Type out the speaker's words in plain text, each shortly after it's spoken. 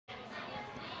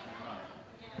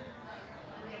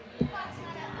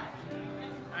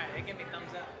give me a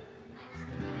thumbs up.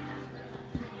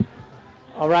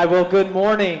 All right, well, good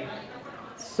morning.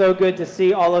 So good to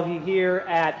see all of you here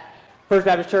at First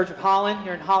Baptist Church of Holland,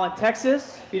 here in Holland,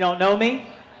 Texas. If you don't know me,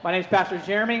 my name is Pastor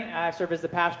Jeremy. I serve as the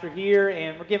pastor here,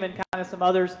 and we're giving kind of some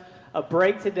others a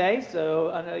break today,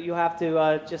 so I know you'll have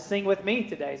to just sing with me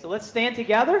today. So let's stand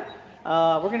together.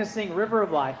 We're going to sing River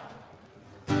of Life.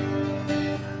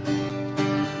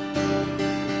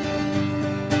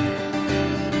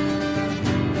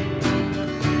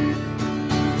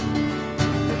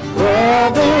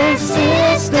 Brothers,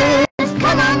 sisters,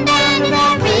 come on down to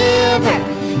that river.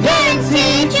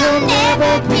 Guaranteed you'll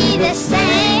never be the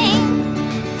same.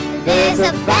 There's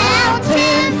a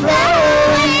fountain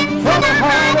flowing from the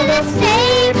heart of the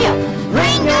Savior.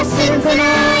 Bring your sins and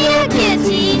all your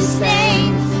guilty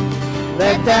stains.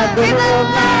 Let that river of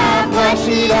life wash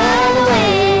it all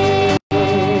away.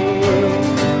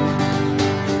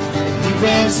 You've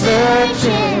been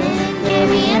searching,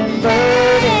 carrying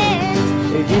burdens.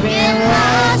 You've been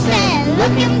lost and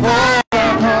looking for a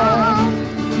home.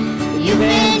 You've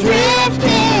been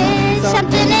drifting,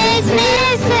 something is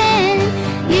missing.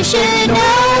 You should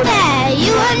know that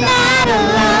you are not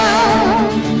alone.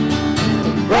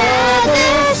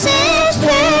 Brothers,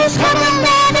 sisters, come on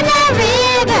down to the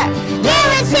river.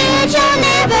 Guaranteed you'll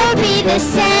never be the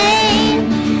same.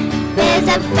 There's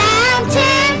a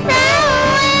fountain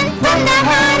flowing from the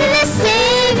heart of the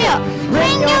Savior.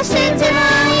 Bring your sins and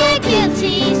all your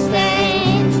guilty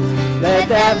stains. Let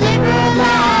that river of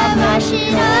life wash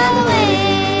it all away.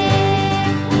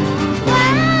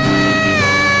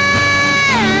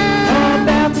 Come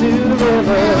down to the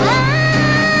river.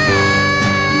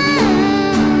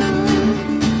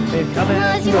 And come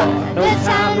as you are, no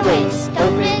time to waste.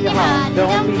 Open your heart,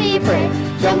 don't be afraid.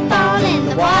 Jump on in,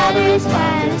 the water is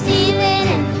wide. It's even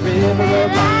in the river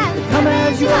of life. Come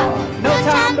as you are, no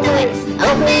time to waste.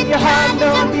 Open your heart,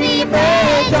 don't be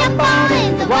afraid. Jump on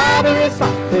in, the water is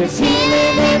fine. There's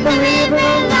healing in the river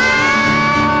of life.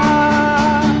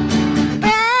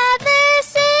 Brothers,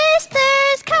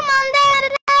 sisters, come on down to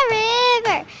that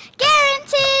river.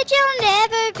 Guaranteed you'll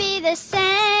never be the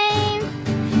same.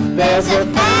 There's a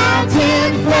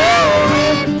fountain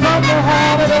flowing from the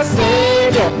heart of the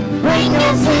Savior. Bring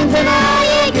your sins and all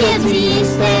your guilty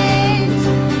stains.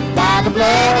 By the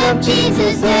blood of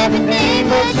Jesus, everything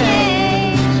will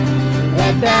change.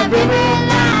 Let that river of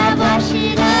life wash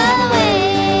it all away.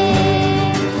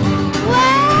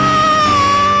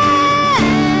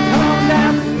 Come on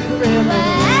down to the river.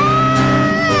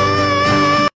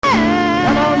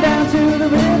 Come on down to the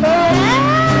river.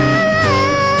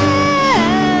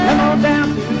 Come on down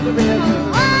to the river.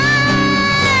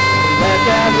 Let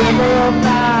that river of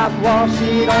life wash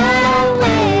it all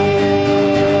away.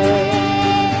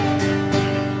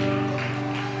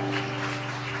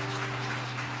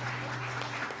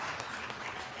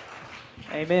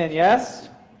 Amen, yes?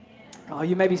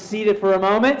 You may be seated for a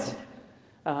moment.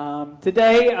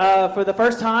 Today, for the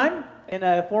first time in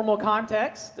a formal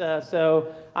context,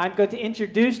 so I'm going to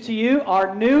introduce to you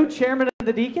our new chairman of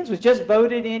the deacons, was just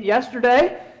voted in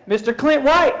yesterday, Mr. Clint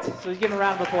White. So let's give him a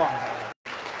round of applause.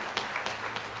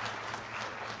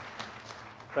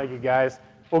 Thank you, guys.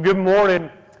 Well, good morning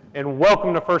and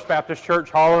welcome to First Baptist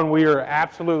Church Holland. We are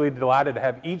absolutely delighted to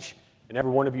have each and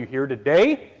every one of you here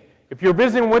today. If you're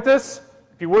visiting with us,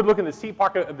 if you would look in the seat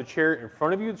pocket of the chair in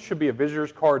front of you, there should be a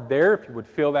visitor's card there. If you would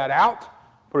fill that out,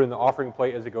 put it in the offering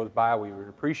plate as it goes by, we would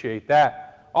appreciate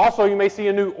that. Also, you may see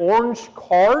a new orange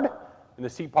card in the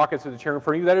seat pockets of the chair in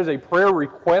front of you. That is a prayer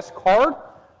request card.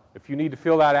 If you need to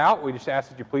fill that out, we just ask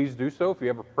that you please do so. If you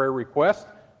have a prayer request,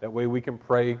 that way we can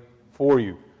pray for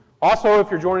you. Also, if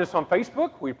you're joining us on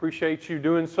Facebook, we appreciate you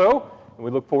doing so, and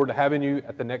we look forward to having you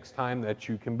at the next time that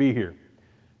you can be here.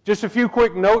 Just a few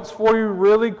quick notes for you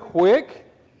really quick.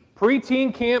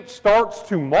 Preteen camp starts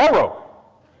tomorrow.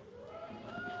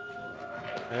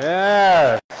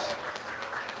 Yes.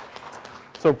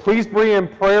 So please be in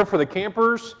prayer for the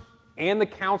campers and the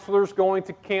counselors going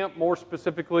to camp. More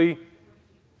specifically,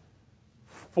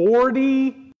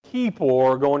 40 people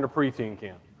are going to preteen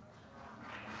camp.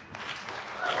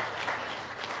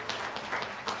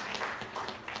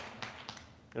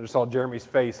 I just saw Jeremy's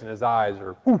face and his eyes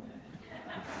are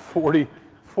 40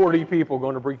 people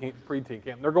going to preteen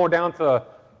camp. They're going down to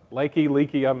Leaky,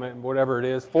 whatever it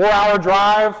is, 4-hour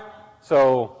drive.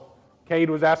 So Cade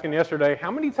was asking yesterday,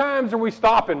 how many times are we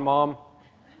stopping, Mom?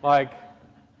 Like,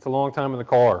 it's a long time in the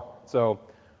car. So,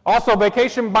 also,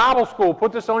 Vacation Bible School,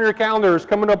 put this on your calendars,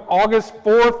 coming up August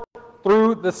 4th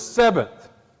through the 7th.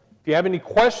 If you have any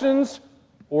questions,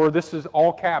 or this is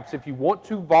all caps, if you want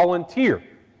to volunteer,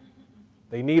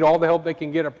 they need all the help they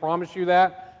can get, I promise you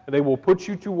that. and they will put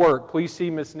you to work. Please see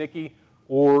Miss Nikki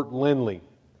or Lindley.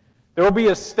 There will be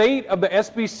a State of the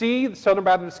SBC, the Southern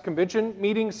Baptist Convention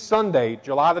meeting, Sunday,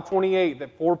 July the 28th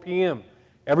at 4 p.m.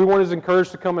 Everyone is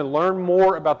encouraged to come and learn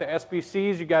more about the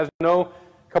SBCs. You guys know,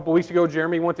 a couple weeks ago,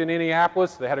 Jeremy went to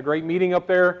Indianapolis. They had a great meeting up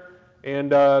there.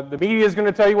 And the media is going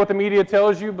to tell you what the media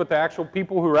tells you, but the actual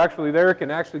people who are actually there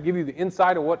can actually give you the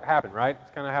insight of what happened, right?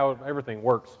 It's kind of how everything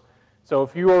works. So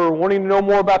if you are wanting to know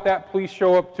more about that, please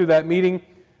show up to that meeting.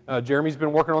 Jeremy's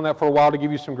been working on that for a while to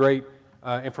give you some great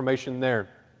information there.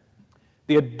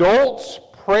 The adults'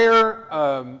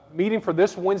 prayer meeting for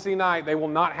this Wednesday night, they will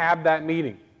not have that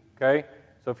meeting, okay?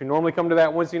 So if you normally come to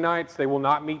that Wednesday nights, they will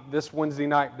not meet this Wednesday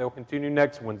night. They'll continue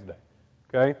next Wednesday,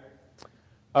 okay?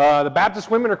 The Baptist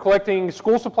women are collecting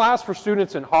school supplies for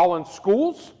students in Holland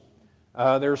schools.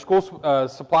 There are school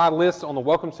supply lists on the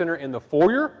Welcome Center in the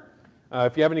foyer.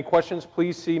 If you have any questions,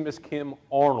 please see Miss Kim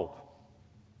Arnold.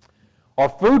 Our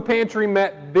food pantry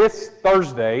met this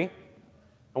Thursday.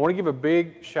 I want to give a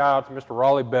big shout out to Mr.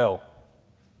 Raleigh Bell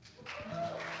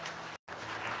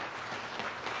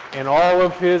and all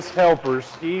of his helpers.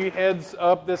 He heads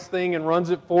up this thing and runs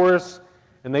it for us,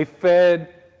 and they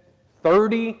fed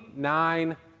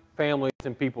 39 families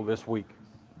and people this week,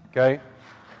 okay?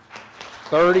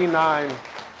 39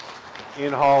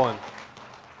 in Holland.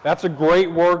 That's a great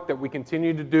work that we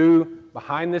continue to do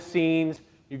behind the scenes.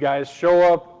 You guys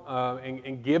show up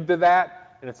and give to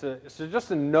that, and it's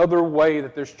just another way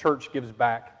that this church gives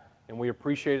back, and we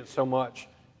appreciate it so much.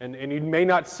 And you may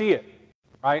not see it,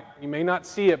 right? You may not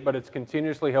see it, but it's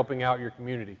continuously helping out your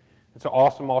community. It's an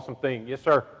awesome, awesome thing. Yes,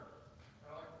 sir?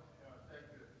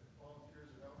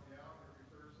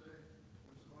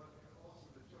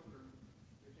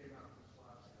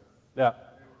 Yeah.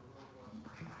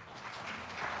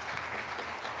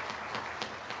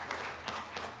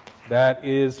 That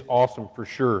is awesome for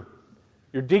sure.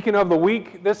 Your deacon of the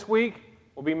week this week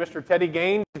will be Mr. Teddy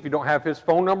Gaines. If you don't have his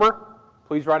phone number,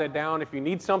 please write it down. If you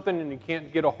need something and you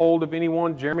can't get a hold of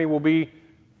anyone, Jeremy will be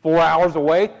 4 hours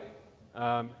away.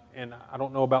 And I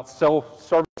don't know about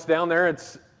self-service down there.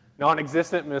 It's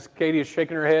non-existent. Miss Katie is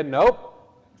shaking her head.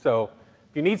 Nope. So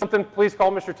if you need something, please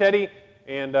call Mr. Teddy,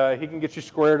 and he can get you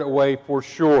squared away for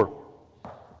sure.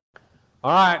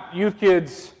 All right, youth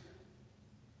kids,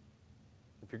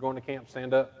 if you're going to camp,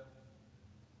 stand up.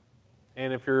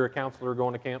 And if you're a counselor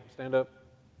going to camp, stand up.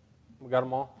 We got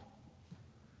them all?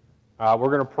 We're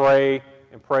going to pray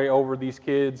and pray over these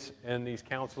kids and these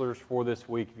counselors for this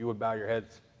week. If you would bow your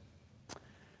heads.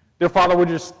 Dear Father, we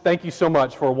just thank you so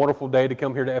much for a wonderful day to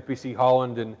come here to FBC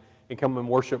Holland and come and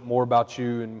worship more about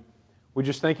you. And we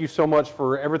just thank you so much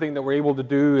for everything that we're able to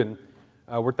do. And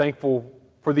we're thankful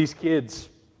for these kids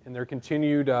and their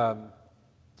continued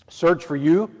search for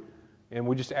you. And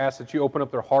we just ask that you open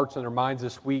up their hearts and their minds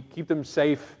this week. Keep them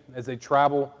safe as they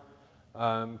travel.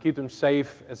 Keep them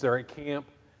safe as they're at camp.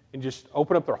 And just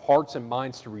open up their hearts and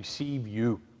minds to receive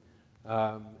you.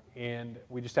 And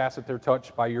we just ask that they're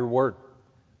touched by your word.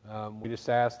 We just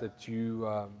ask that you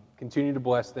continue to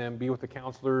bless them, be with the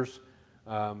counselors,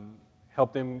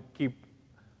 help them keep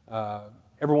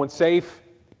everyone safe,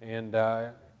 and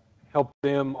help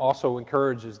them also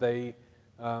encourage as they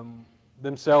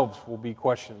themselves will be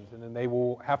questioned, and then they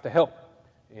will have to help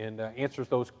and answer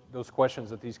those questions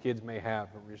that these kids may have.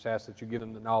 And we just ask that you give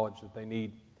them the knowledge that they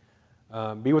need.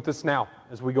 Be with us now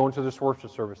as we go into this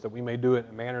worship service, that we may do it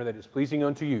in a manner that is pleasing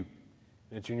unto you.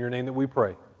 And it's in your name that we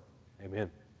pray. Amen.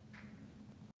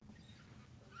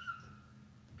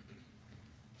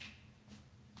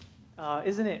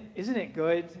 Isn't it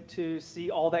good to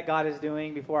see all that God is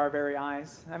doing before our very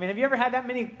eyes? I mean, have you ever had that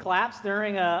many claps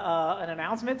during an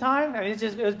announcement time? I mean,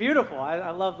 it was beautiful. I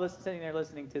love sitting there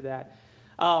listening to that.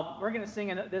 We're going to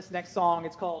sing this next song.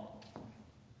 It's called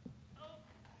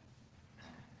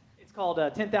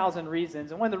 10,000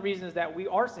 Reasons. And one of the reasons that we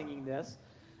are singing this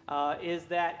is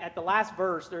that at the last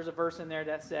verse, there's a verse in there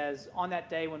that says, "On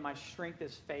that day when my strength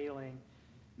is failing,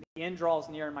 the end draws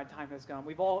near and my time has come."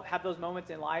 We've all had those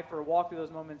moments in life or walked through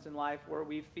those moments in life where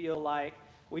we feel like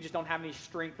we just don't have any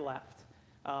strength left.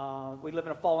 We live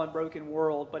in a fallen, broken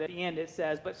world, but at the end it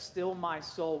says, "But still my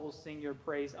soul will sing your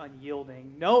praise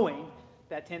unyielding, knowing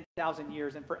that 10,000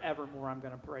 years and forevermore I'm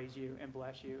going to praise you and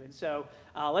bless you." And so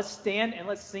let's stand and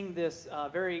let's sing this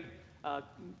very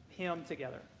hymn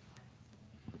together.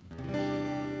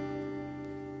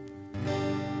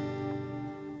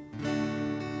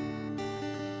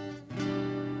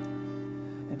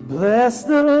 Bless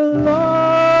the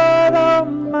Lord, oh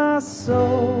my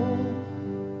soul,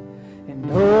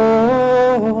 and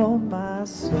oh my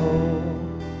soul,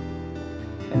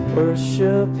 and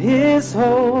worship his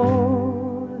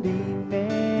holy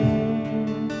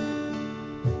name.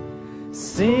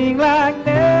 sing like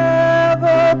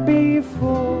never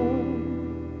before.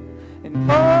 And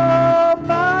oh,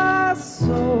 my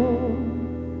soul,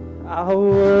 I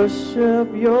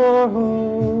worship your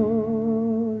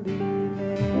holy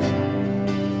name.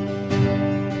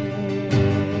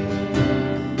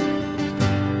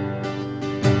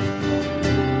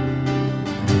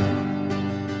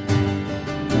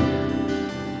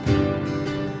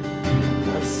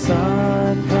 The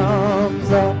sun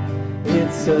comes up,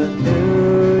 it's a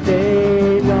new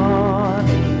day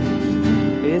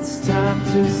dawning. It's time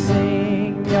to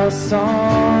sing your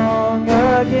song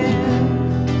again.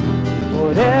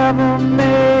 Whatever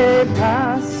may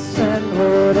pass and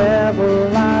whatever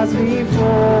lies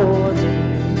before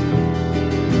me,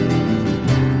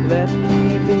 let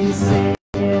me be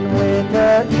singing when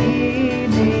the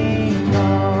evening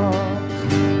comes.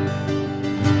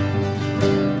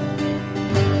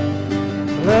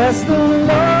 Bless the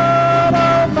Lord,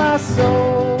 oh my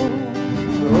soul,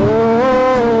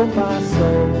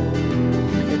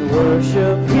 and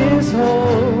worship his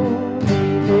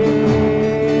holy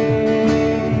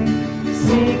name.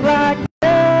 Sing like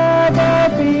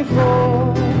never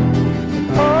before.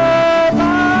 Oh,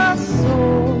 my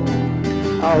soul,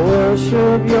 I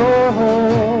worship your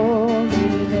holy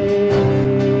name.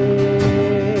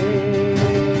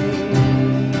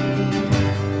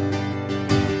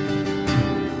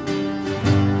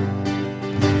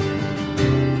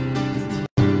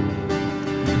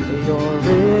 You're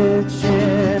rich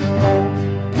in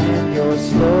love and you're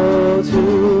slow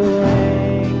to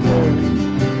anger.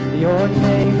 Your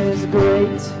name is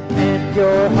great and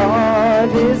your heart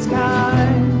is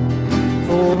kind.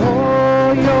 For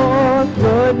all your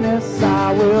goodness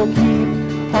I will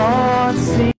keep on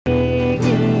singing.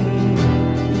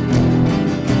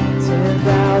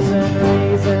 10,000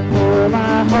 reasons for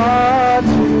my heart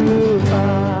to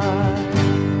find.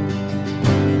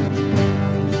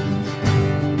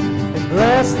 And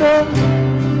bless the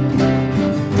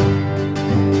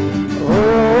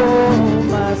oh,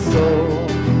 my soul,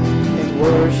 and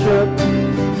worship.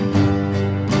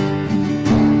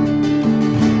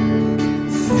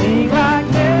 Sing like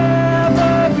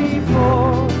never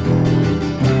before.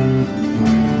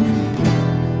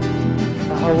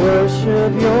 I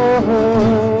worship your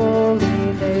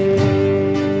holy name.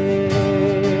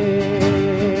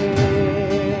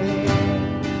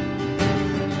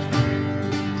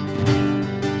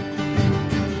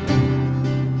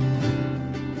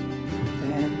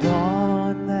 And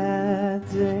on that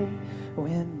day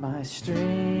when my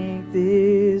strength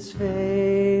is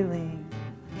failing,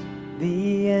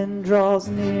 the end draws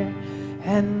near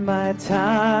and my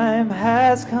time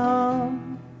has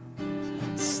come,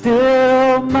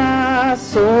 still my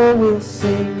soul will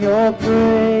sing your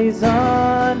praise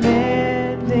unending.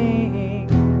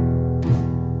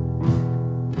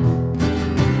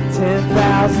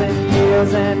 10,000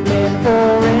 years and then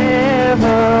forevermore.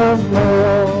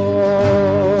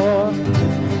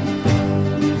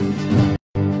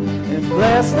 And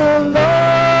bless the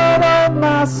Lord, oh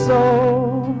my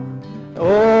soul,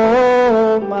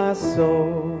 oh my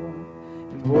soul,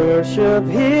 and worship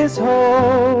his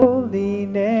holy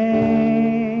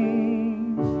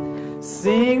name.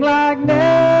 Sing like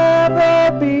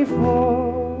never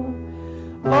before.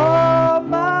 Oh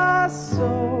my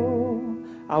soul,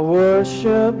 I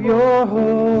worship your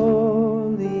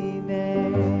holy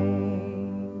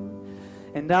name.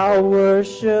 And I'll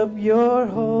worship your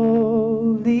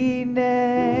holy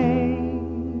name.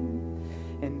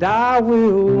 And I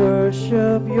will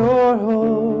worship your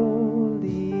holy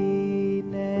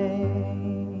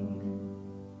name.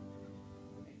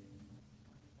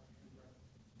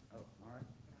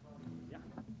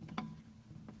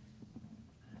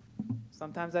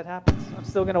 Sometimes that happens. I'm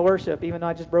still going to worship, even though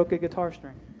I just broke a guitar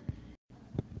string.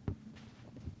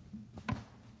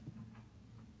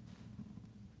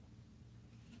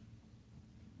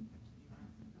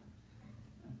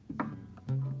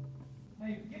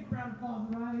 Hey, give a round of applause,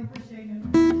 Riley. Appreciate it.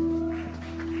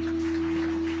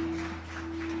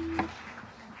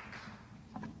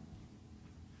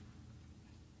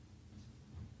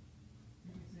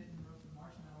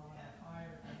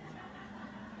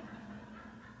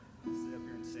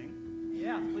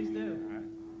 Yeah, please do. All right.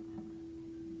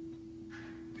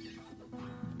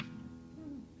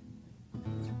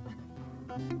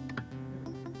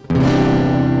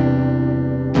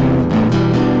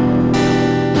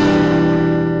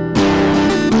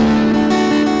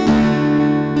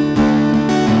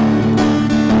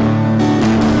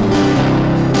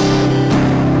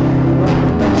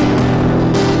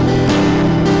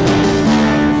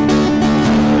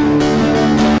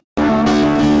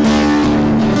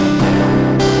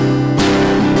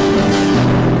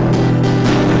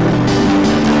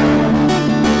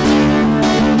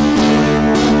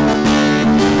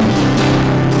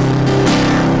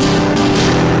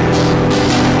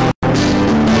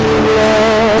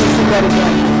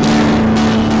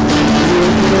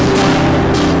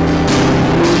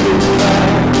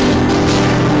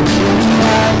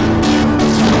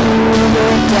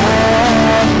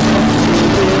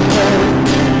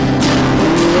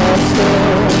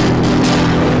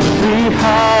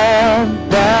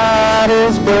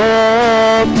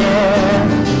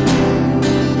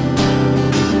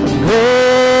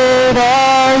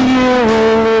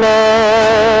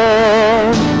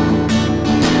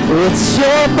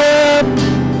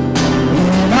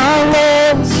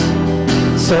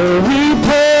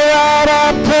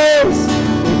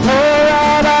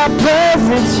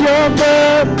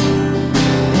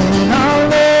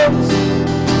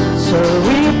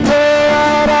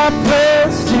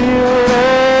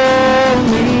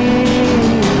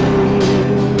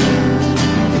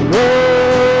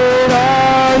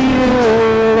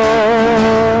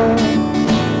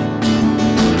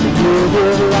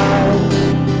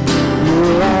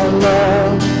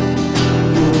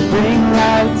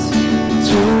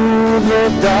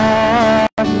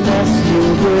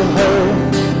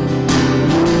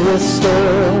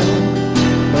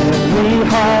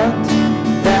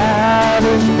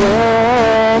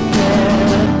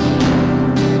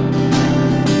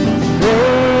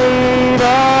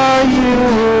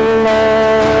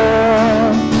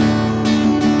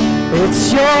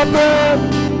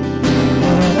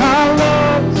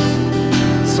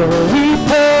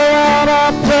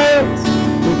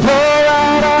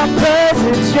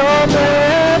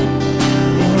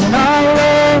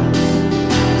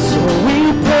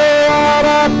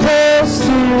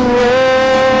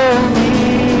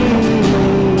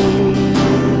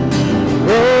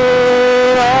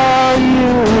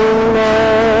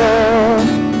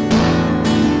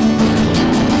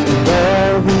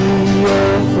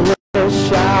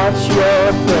 it's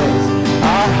your praise.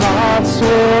 Our hearts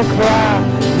will cry,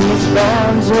 these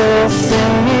bones will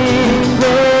sing.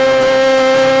 Great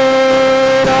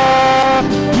are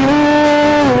you,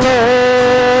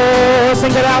 Lord.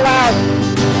 Sing it out loud.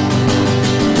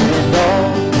 And all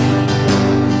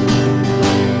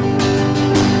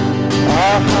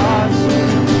our hearts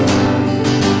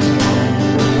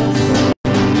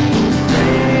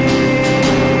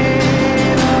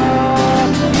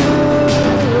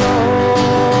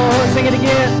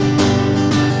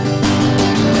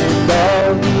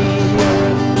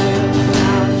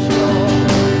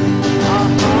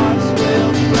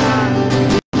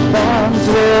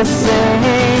will sing,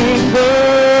 great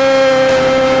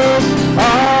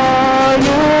are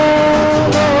you,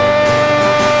 Lord.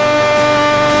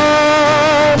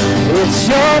 It's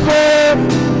your breath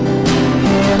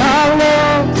in our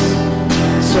lungs,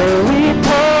 so we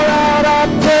pour out our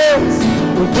praise.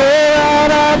 We pour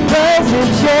out our praise.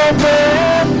 It's your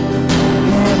breath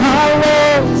in our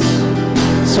lungs,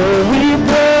 so we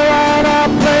pour out our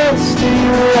praise to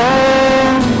you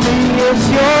only. It's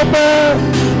your breath.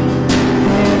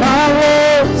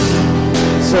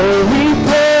 So we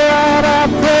pour out our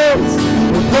praise,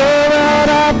 we pour out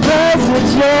our praise,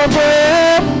 it's your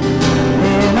breath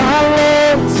in our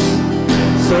lips.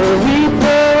 So we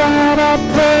pour out our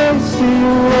praise to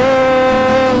you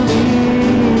only.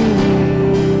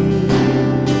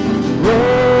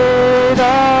 Great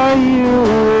are you,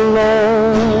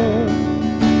 Lord.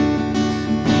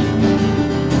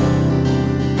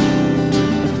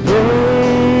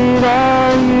 Great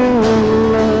are you,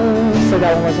 Lord. Say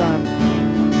that one more time.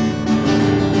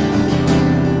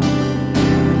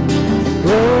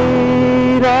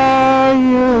 Great are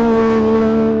you,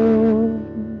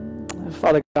 Lord.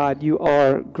 Father God, you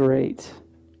are great.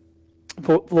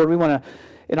 Lord, we want to,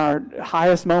 in our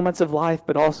highest moments of life,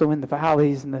 but also in the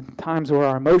valleys and the times where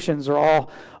our emotions are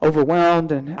all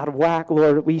overwhelmed and out of whack,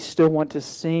 Lord, we still want to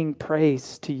sing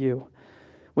praise to you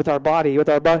with our body, with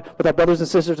our brothers and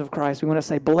sisters of Christ. We want to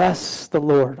say, bless the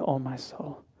Lord, O my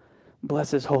soul.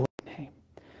 Bless his holy name.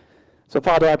 So,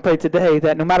 Father, I pray today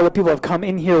that no matter what people have come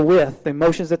in here with, the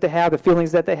emotions that they have, the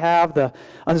feelings that they have, the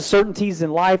uncertainties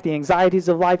in life, the anxieties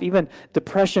of life, even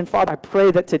depression, Father, I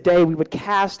pray that today we would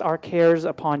cast our cares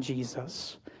upon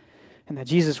Jesus and that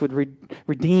Jesus would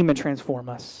redeem and transform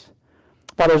us.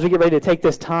 Father, as we get ready to take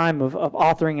this time of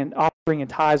offering and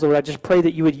tithes, Lord, I just pray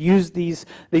that you would use these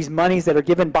monies that are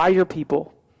given by your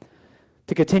people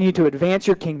to continue to advance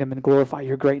your kingdom and glorify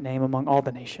your great name among all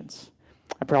the nations.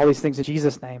 I pray all these things in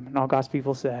Jesus' name, and all God's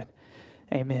people said,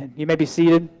 amen. You may be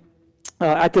seated.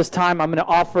 At this time, I'm going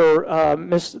to offer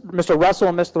Mr. Russell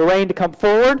and Miss Lorraine to come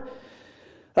forward.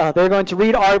 They're going to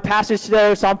read our passage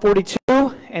today, Psalm 42,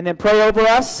 and then pray over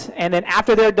us. And then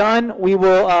after they're done, we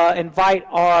will invite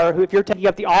if you're taking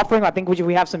up the offering, I think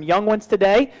we have some young ones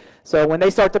today. So when they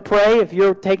start to pray, if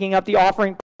you're taking up the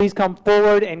offering, please come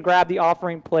forward and grab the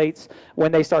offering plates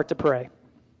when they start to pray.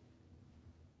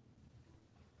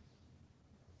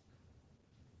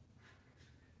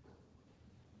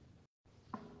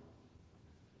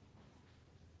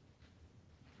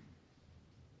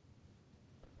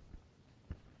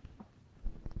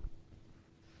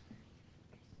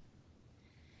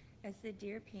 As the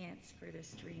deer pants for the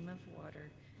stream of water,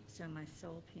 so my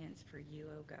soul pants for you,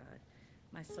 O God.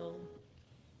 My soul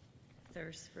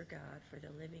thirsts for God, for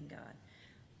the living God.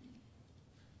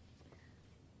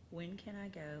 When can I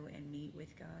go and meet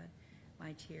with God?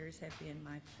 My tears have been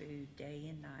my food day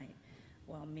and night,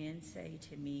 while men say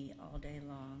to me all day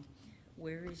long,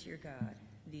 where is your God?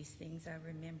 These things I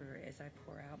remember as I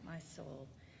pour out my soul,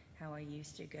 how I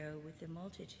used to go with the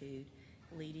multitude,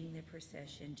 leading the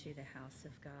procession to the house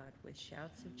of God with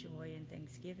shouts of joy and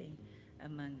thanksgiving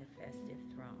among the festive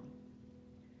throng.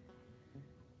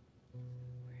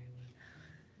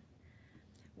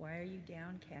 Why are you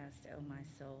downcast, O my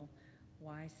soul?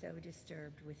 Why so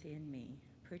disturbed within me?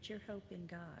 Put your hope in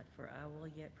God, for I will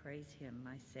yet praise him,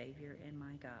 my Savior and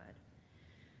my God.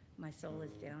 My soul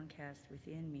is downcast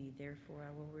within me, therefore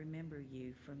I will remember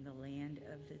you from the land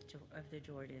of the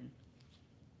Jordan.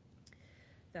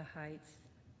 The heights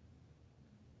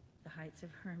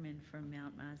of Hermon from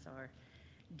Mount Mizar.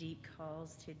 Deep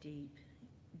calls to deep,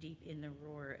 deep in the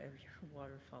roar of your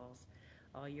waterfalls.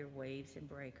 All your waves and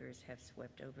breakers have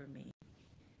swept over me.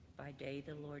 By day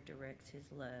the Lord directs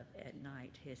his love, at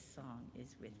night his song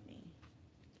is with me.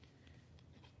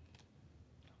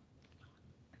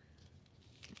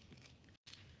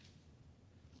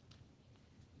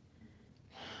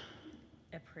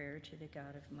 A prayer to the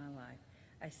God of my life.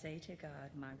 I say to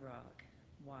God, my rock,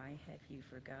 why have you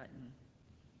forgotten me?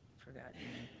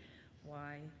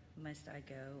 Why must I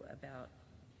go about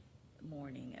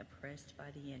oppressed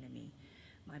by the enemy.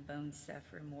 My bones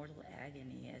suffer mortal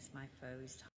agony as my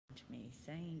foes taunt me,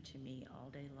 saying to me all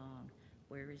day long,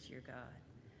 where is your God?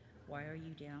 Why are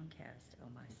you downcast, O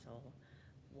my soul?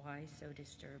 Why so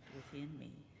disturbed within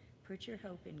me? Put your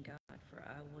hope in God, for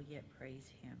I will yet praise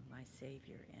him, my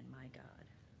Savior and my God.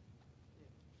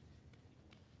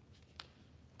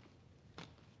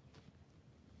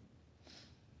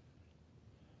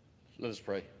 Let us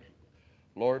pray.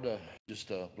 Lord,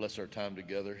 just bless our time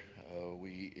together.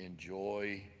 We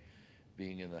enjoy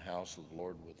being in the house of the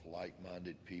Lord with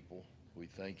like-minded people. We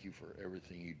thank you for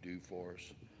everything you do for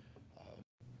us.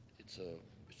 It's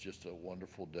just a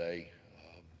wonderful day.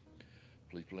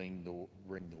 Please bring the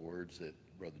words that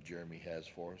Brother Jeremy has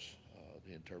for us,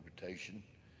 the interpretation.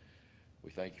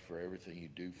 We thank you for everything you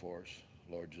do for us.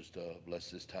 Lord, just bless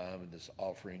this time and this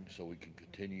offering so we can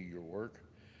continue your work.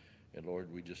 And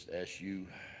Lord, we just ask you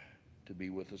to be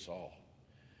with us all.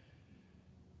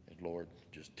 And Lord,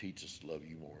 just teach us to love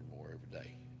you more and more every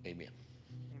day. Amen.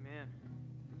 Amen.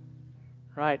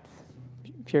 Right.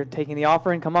 If you're taking the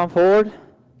offering, come on forward.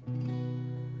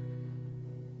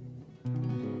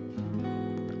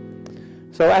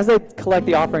 So as they collect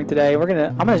the offering today, I'm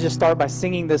gonna just start by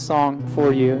singing this song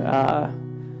for you.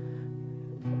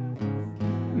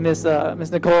 Miss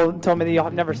Nicole told me that y'all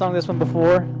have never sung this one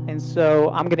before, and so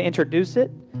I'm going to introduce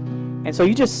it. And so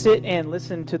you just sit and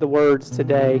listen to the words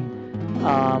today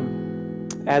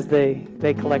as they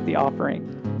collect the offering.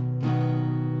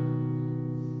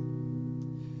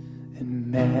 And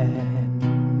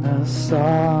man, the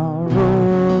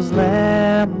sorrow's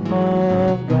Lamb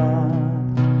of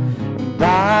God,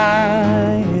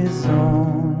 by his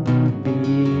own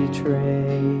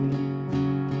betrayed,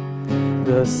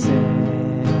 the sin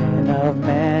of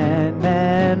man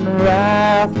and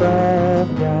wrath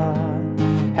of God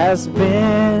has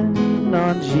been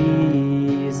on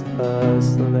Jesus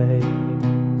laid.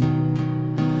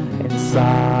 And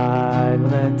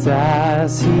silent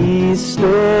as he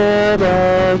stood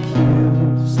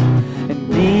accused and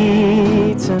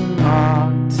beaten,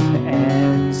 mocked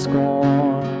and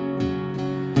scorned,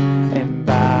 and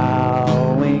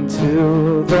bowing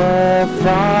to the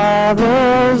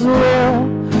Father's will,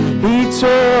 he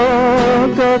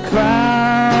took a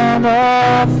crown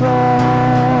of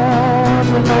thorns,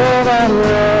 and all that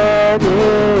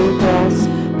rugged cross,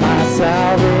 my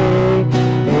salvation,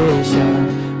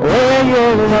 where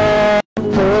your love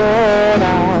poured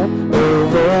out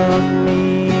over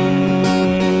me.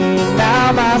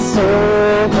 Now my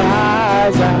soul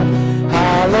cries out,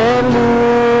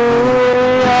 hallelujah,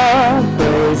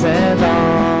 praise and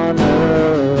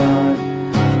honor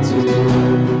unto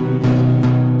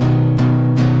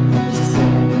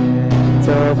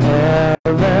of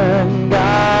heaven,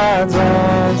 God's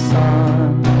own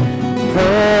Son,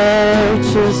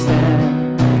 purchased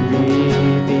and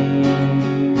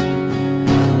redeemed,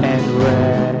 and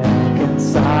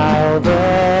reconciled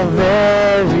the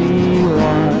very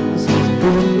ones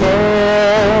who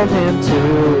nailed him to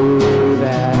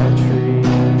that tree.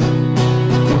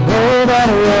 And oh, that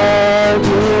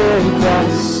rugged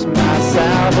cross, my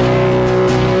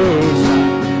salvation,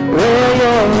 where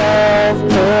your love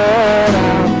poured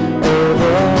out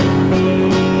over me.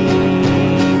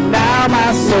 Now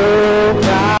my soul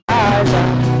cries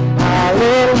out,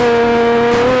 hallelujah,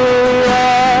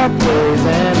 praise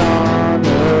and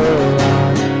honor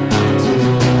unto you.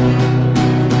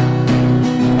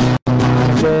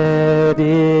 My debt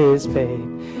is paid,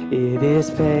 it is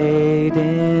paid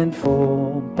in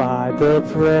full by the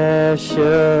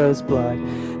precious blood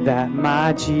that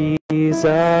my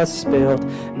Jesus spilled.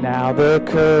 Now the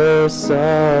curse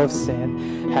of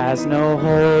sin has no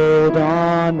hold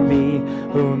on me.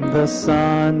 Whom the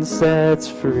Son sets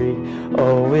free,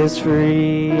 oh, is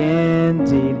free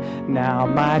indeed. Now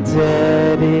my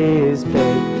debt is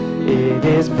paid, it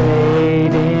is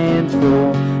paid in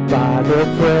full by the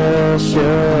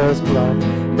precious blood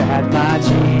that my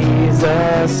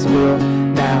Jesus spilled.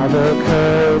 Now the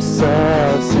curse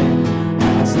of sin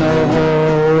has no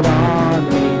hold on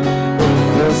me.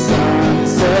 Whom the Son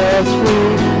sets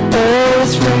free, oh,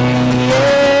 is free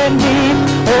indeed.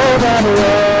 Oh, that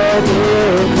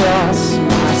rugged cross,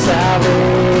 my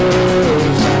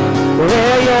salvation,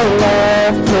 where your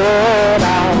love poured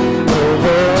out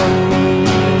over me.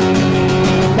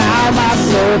 Now my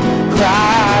soul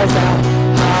cries out,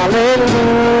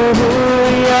 hallelujah,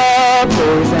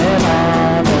 praise and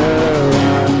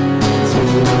honor unto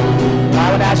you.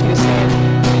 I would ask you to stand,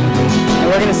 and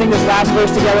we're going to sing this last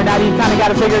verse together. Now that you've kind of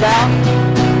got it figured out,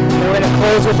 and we're going to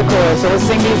close with the chorus. So let's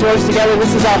sing these words together.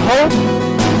 This is our hope.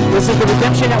 This is the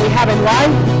redemption that we have in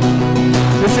life.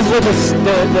 This is where the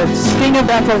sting of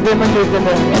death has been removed and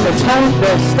the stone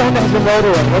that has been rolled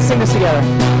away. Let's sing this together.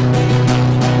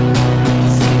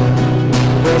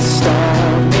 The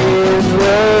stone is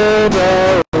rolled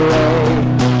away.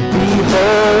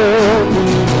 Behold the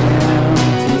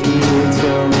empty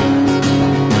tomb.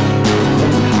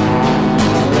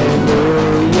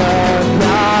 Hallelujah,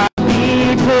 God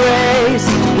be praised.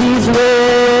 He's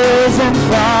risen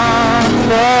from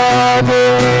the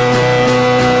dead.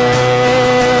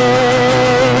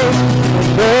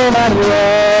 Though that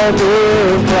road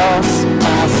will cross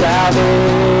my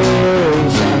salvation,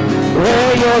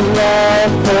 where your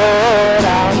love poured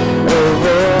out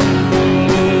over me.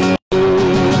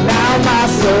 Now my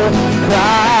soul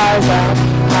cries out,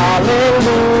 hallelujah,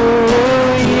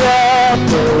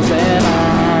 praise and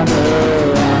honor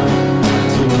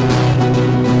unto you.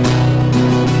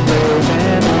 Praise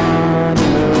and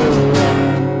honor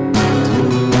unto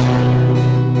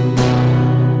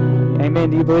you. Amen.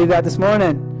 Do you believe that this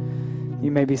morning? You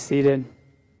may be seated.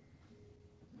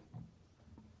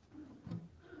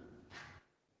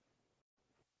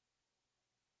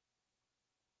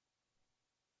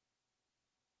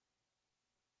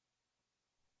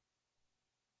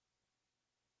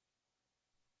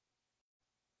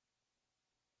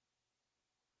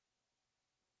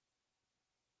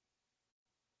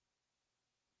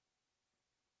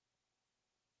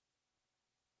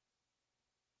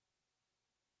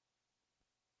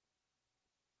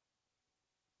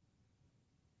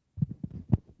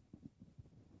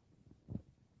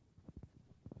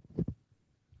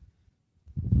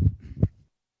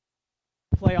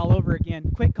 Play all over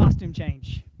again. Quick costume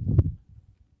change.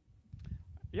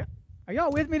 Yeah, are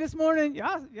y'all with me this morning?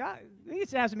 Y'all, we need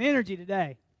to have some energy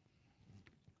today.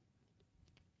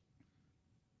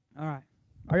 All right.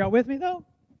 Are y'all with me though?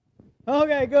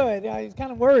 Okay, good. I was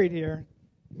kind of worried here.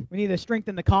 We need to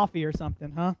strengthen the coffee or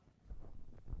something, huh?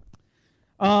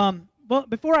 Well,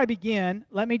 before I begin,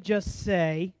 let me just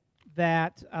say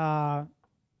that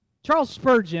Charles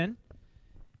Spurgeon,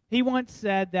 he once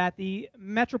said that the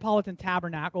Metropolitan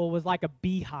Tabernacle was like a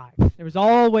beehive. There was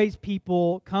always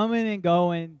people coming and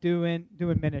going, doing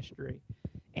ministry.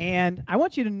 And I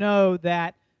want you to know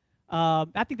that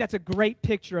I think that's a great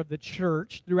picture of the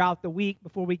church throughout the week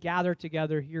before we gather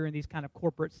together here in these kind of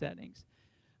corporate settings.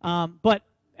 But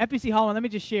FBC Holland, let me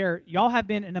just share, y'all have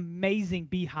been an amazing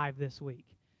beehive this week.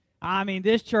 I mean,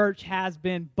 this church has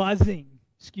been buzzing,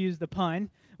 excuse the pun,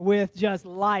 with just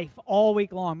life all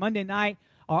week long. Monday night,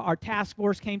 our task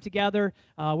force came together,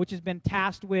 which has been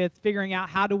tasked with figuring out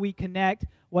how do we connect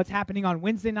what's happening on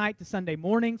Wednesday night to Sunday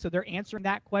morning. So they're answering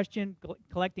that question,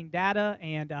 collecting data.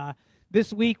 And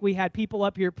this week we had people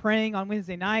up here praying on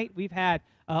Wednesday night. We've had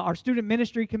our student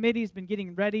ministry committee has been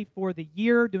getting ready for the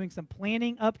year, doing some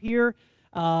planning up here.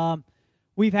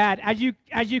 We've had, as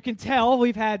you can tell,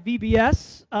 we've had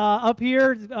VBS up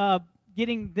here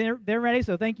getting their ready.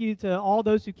 So thank you to all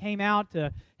those who came out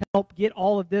to help get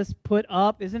all of this put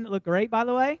up. Isn't it look great, by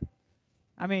the way?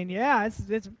 I mean, yeah,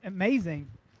 it's amazing.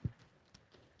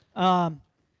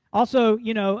 Also,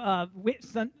 you know,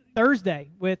 Thursday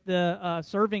with the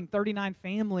serving 39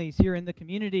 families here in the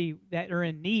community that are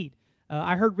in need.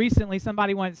 I heard recently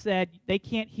somebody once said they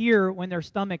can't hear when their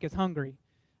stomach is hungry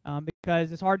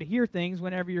because it's hard to hear things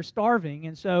whenever you're starving.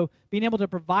 And so being able to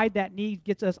provide that need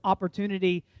gets us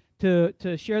opportunity to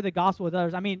share the gospel with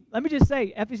others. I mean, let me just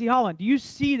say, FBC Holland, do you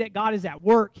see that God is at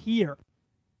work here?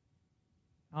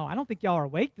 Oh, I don't think y'all are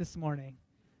awake this morning.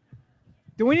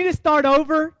 Do we need to start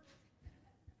over?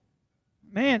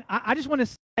 Man, I just want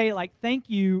to say, like, thank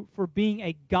you for being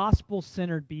a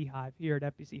gospel-centered beehive here at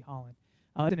FBC Holland.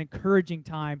 It's an encouraging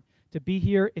time to be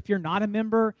here. If you're not a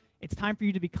member, it's time for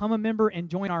you to become a member and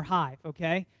join our hive,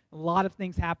 okay? A lot of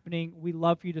things happening. We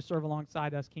love for you to serve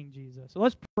alongside us, King Jesus. So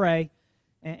let's pray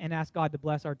and ask God to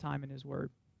bless our time in His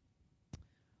Word.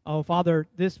 Oh, Father,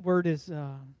 this Word is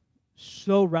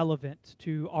so relevant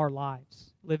to our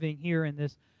lives, living here in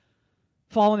this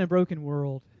fallen and broken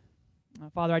world.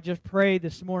 Father, I just pray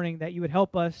this morning that you would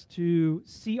help us to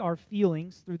see our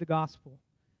feelings through the gospel.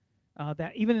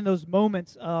 That even in those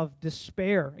moments of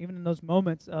despair, even in those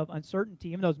moments of uncertainty,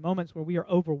 even those moments where we are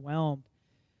overwhelmed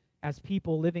as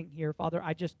people living here, Father,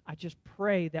 I just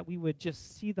pray that we would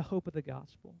just see the hope of the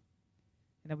gospel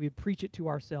and that we would preach it to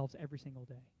ourselves every single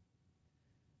day.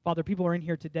 Father, people are in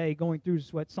here today going through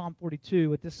what Psalm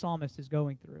 42, what this psalmist is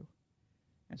going through.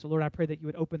 And so, Lord, I pray that you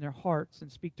would open their hearts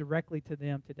and speak directly to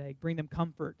them today. Bring them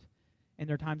comfort in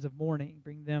their times of mourning.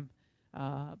 Bring them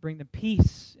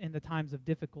peace in the times of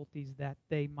difficulties that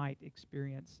they might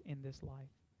experience in this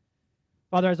life.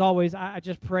 Father, as always, I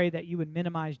just pray that you would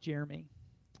minimize Jeremy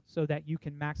so that you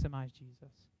can maximize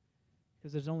Jesus.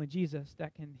 because there's only Jesus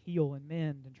that can heal and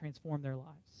mend and transform their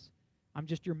lives. I'm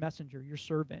just your messenger, your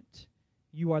servant.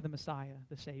 You are the Messiah,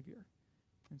 the Savior.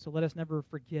 And so let us never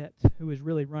forget who is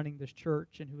really running this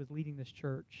church and who is leading this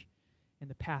church in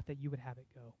the path that you would have it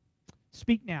go.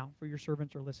 Speak now, for your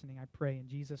servants are listening, I pray in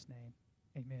Jesus' name.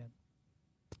 Amen.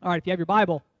 All right, if you have your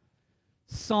Bible,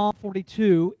 Psalm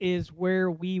 42 is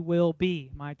where we will be.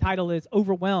 My title is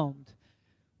Overwhelmed,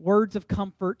 Words of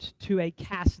Comfort to a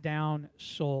Cast-Down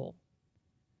Soul.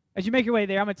 As you make your way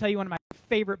there, I'm going to tell you one of my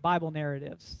favorite Bible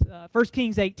narratives. 1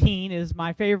 Kings 18 is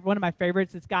my favorite, one of my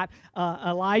favorites. It's got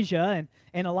Elijah,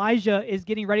 and Elijah is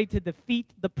getting ready to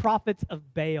defeat the prophets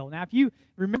of Baal. Now, if you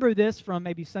remember this from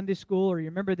maybe Sunday school or you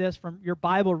remember this from your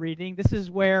Bible reading, this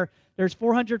is where there's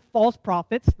 400 false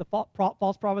prophets, the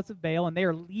false prophets of Baal, and they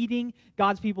are leading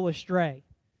God's people astray.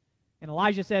 And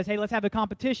Elijah says, hey, let's have a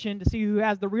competition to see who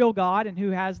has the real God and who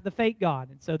has the fake God.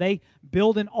 And so they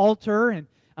build an altar, and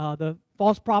the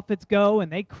false prophets go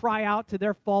and they cry out to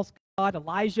their false god.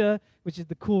 Elijah, which is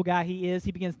the cool guy he is,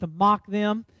 he begins to mock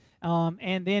them.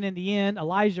 And then in the end,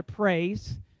 Elijah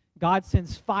prays. God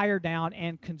sends fire down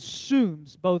and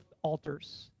consumes both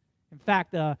altars. In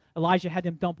fact, Elijah had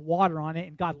them dump water on it,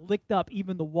 and God licked up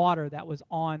even the water that was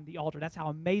on the altar. That's how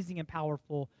amazing and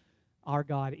powerful our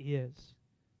God is.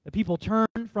 The people turn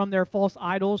from their false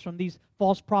idols, from these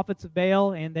false prophets of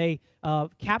Baal, and they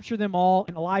capture them all,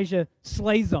 and Elijah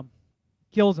slays them,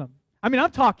 kills them. I mean,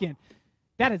 I'm talking,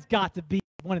 that has got to be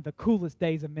one of the coolest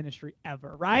days of ministry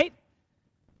ever, right?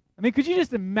 I mean, could you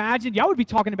just imagine? Y'all would be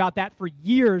talking about that for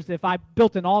years if I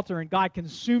built an altar and God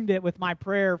consumed it with my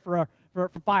prayer for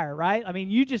fire, right? I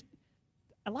mean,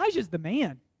 Elijah's the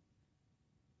man.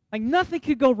 Like, nothing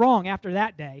could go wrong after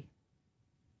that day.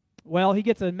 Well, he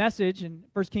gets a message in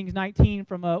 1 Kings 19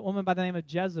 from a woman by the name of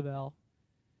Jezebel.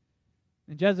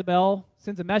 And Jezebel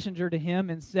sends a messenger to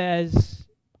him and says,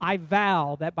 I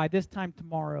vow that by this time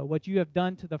tomorrow, what you have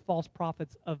done to the false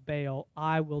prophets of Baal,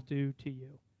 I will do to you.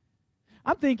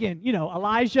 I'm thinking,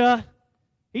 Elijah,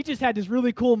 he just had this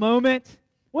really cool moment.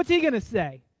 What's he going to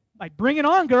say? Like, bring it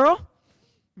on, girl.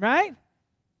 Right?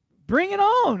 Bring it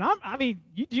on. I mean,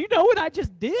 do you know what I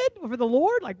just did for the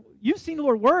Lord? Like, you've seen the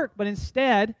Lord work, but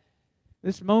instead,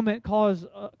 this moment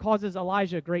causes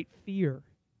Elijah great fear.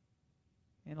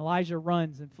 And Elijah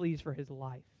runs and flees for his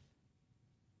life.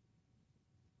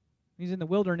 He's in the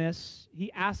wilderness.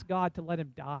 He asks God to let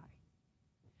him die.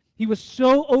 He was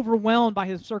so overwhelmed by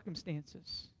his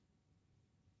circumstances.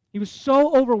 He was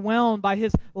so overwhelmed by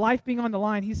his life being on the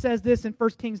line. He says this in 1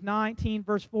 Kings 19,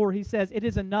 verse 4. He says, it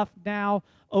is enough now,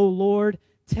 O Lord,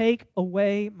 take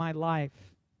away my life,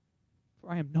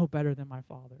 for I am no better than my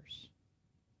fathers.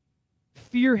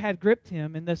 Fear had gripped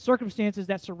him, and the circumstances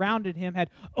that surrounded him had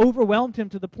overwhelmed him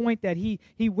to the point that he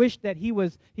wished that he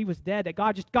was dead, that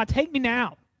God, take me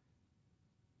now.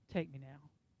 Take me now.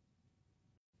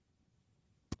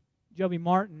 Joby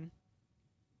Martin,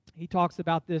 he talks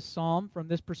about this psalm from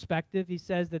this perspective. He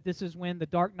says that this is when the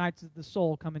dark nights of the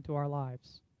soul come into our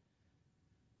lives.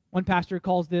 One pastor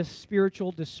calls this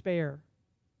spiritual despair.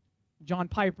 John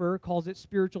Piper calls it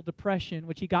spiritual depression,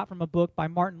 which he got from a book by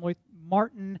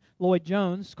Martin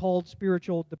Lloyd-Jones called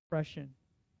Spiritual Depression.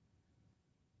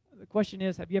 The question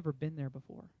is, have you ever been there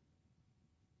before?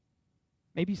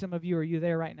 Maybe some of you, are you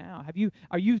there right now?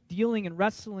 Are you dealing and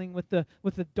wrestling with the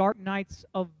dark nights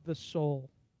of the soul?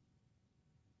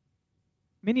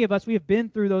 Many of us, we have been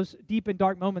through those deep and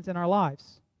dark moments in our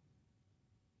lives.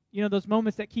 Those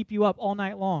moments that keep you up all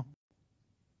night long.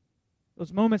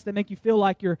 Those moments that make you feel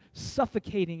like you're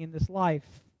suffocating in this life.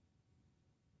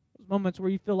 Those moments where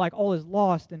you feel like all is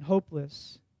lost and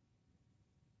hopeless.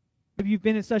 Maybe you've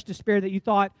been in such despair that you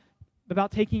thought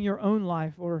about taking your own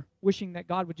life or wishing that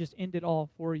God would just end it all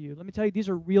for you. Let me tell you, these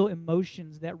are real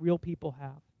emotions that real people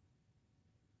have.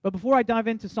 But before I dive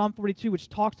into Psalm 42, which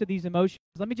talks to these emotions,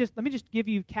 let me just give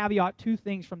you caveat two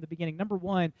things from the beginning. Number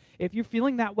one, if you're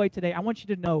feeling that way today, I want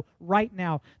you to know right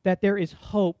now that there is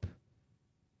hope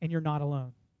and you're not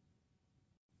alone.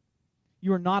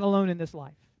 You are not alone in this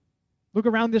life. Look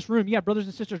around this room. You have brothers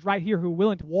and sisters right here who are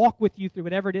willing to walk with you through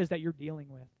whatever it is that you're dealing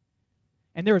with.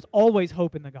 And there is always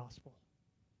hope in the gospel.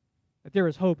 That there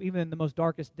is hope even in the most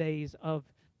darkest days of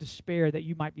despair that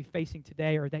you might be facing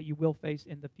today or that you will face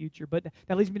in the future. But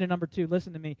that leads me to number two.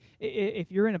 Listen to me.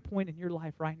 If you're in a point in your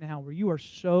life right now where you are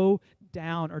so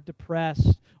down or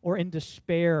depressed or in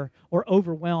despair or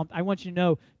overwhelmed, I want you to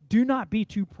know, do not be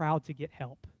too proud to get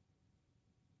help.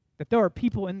 That there are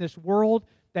people in this world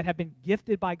that have been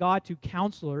gifted by God to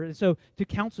counsel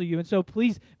you. And so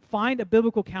please find a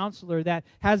biblical counselor that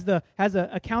has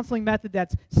a counseling method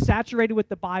that's saturated with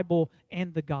the Bible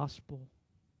and the gospel.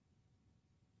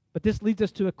 But this leads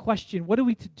us to a question. What are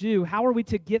we to do? How are we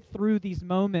to get through these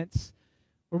moments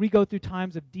where we go through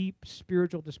times of deep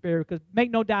spiritual despair? Because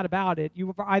make no doubt about it,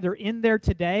 you are either in there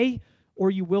today or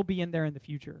you will be in there in the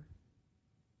future.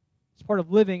 It's part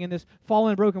of living in this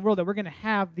fallen and broken world that we're going to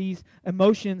have these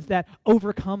emotions that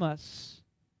overcome us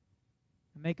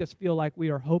and make us feel like we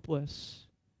are hopeless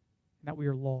and that we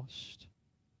are lost.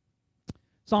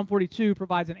 Psalm 42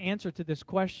 provides an answer to this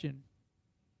question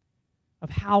of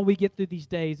how we get through these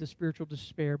days of spiritual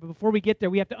despair. But before we get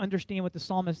there, we have to understand what the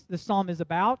psalm is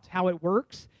about, how it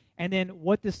works, and then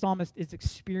what the psalmist is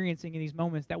experiencing in these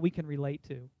moments that we can relate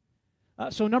to.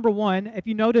 So number one, if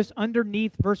you notice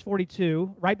underneath verse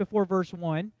 42, right before verse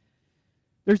 1,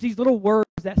 there's these little words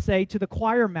that say, to the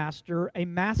choir master, a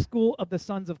maskil of the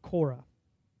sons of Korah.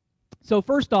 So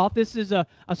first off, this is a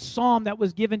psalm that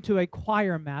was given to a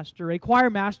choir master. A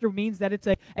choir master means that it's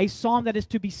a psalm that is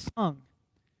to be sung.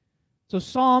 So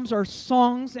psalms are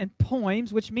songs and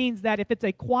poems, which means that if it's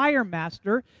a choir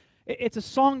master, it's a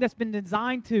song that's been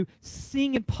designed to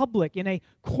sing in public in a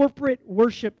corporate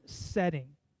worship setting.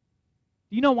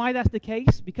 Do you know why that's the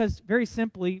case? Because very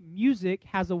simply, music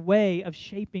has a way of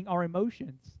shaping our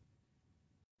emotions.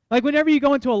 Like whenever you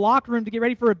go into a locker room to get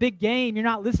ready for a big game, you're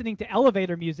not listening to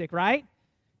elevator music, right?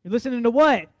 You're listening to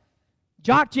what?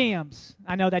 Jock jams.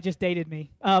 I know that just dated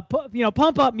me.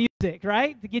 Pump up music,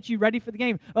 right? To get you ready for the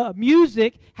game.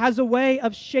 Music has a way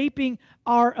of shaping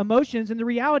our emotions, and the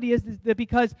reality is that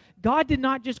because God did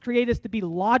not just create us to be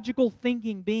logical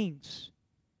thinking beings.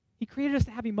 He created us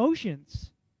to have emotions.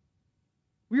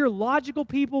 We are logical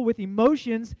people with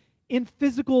emotions in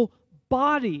physical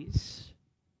bodies.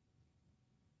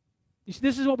 You see,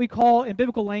 this is what we call, in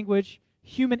biblical language,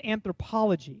 human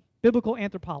anthropology. Biblical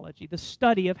anthropology, the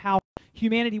study of how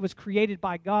humanity was created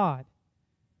by God.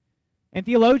 And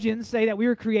theologians say that we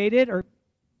were created, or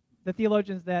the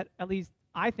theologians that at least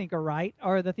I think are right,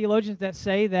 are the theologians that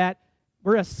say that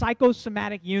we're a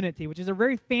psychosomatic unity, which is a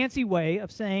very fancy way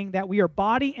of saying that we are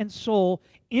body and soul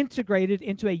integrated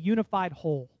into a unified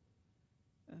whole.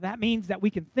 That means that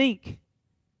we can think.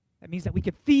 That means that we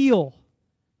can feel.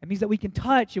 That means that we can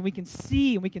touch and we can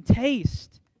see and we can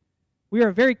taste. We are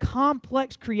a very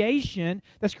complex creation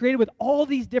that's created with all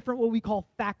these different what we call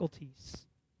faculties.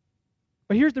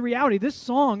 But here's the reality. This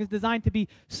song is designed to be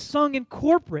sung in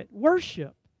corporate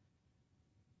worship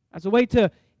as a way to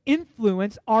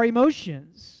influence our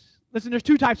emotions. Listen, there's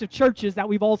two types of churches that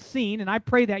we've all seen, and I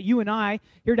pray that you and I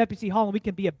here at FPC Holland, we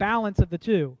can be a balance of the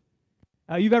two.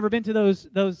 You've ever been to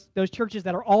those churches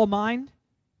that are all mind?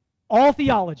 All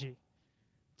theology.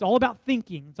 It's all about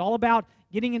thinking. It's all about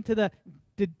getting into the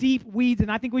deep weeds,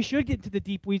 and I think we should get into the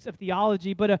deep weeds of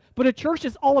theology, but a church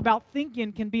that's all about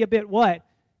thinking can be a bit what?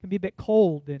 Can be a bit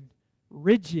cold and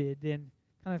rigid and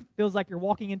kind of feels like you're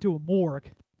walking into a morgue.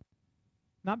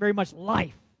 Not very much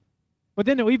life. But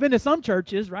then we've been to some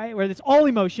churches, right, where it's all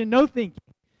emotion, no thinking.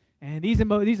 And these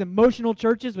emotional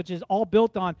churches, which is all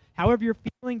built on however you're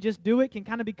feeling, just do it, can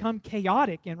kind of become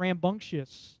chaotic and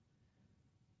rambunctious.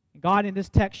 And God in this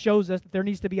text shows us that there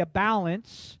needs to be a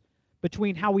balance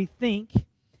between how we think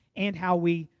and how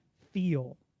we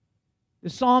feel. The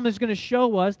psalm is going to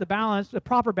show us the balance, the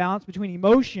proper balance between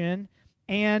emotion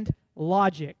and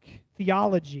logic,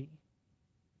 theology.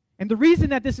 And the reason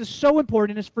that this is so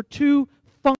important is for two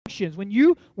functions. When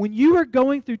you are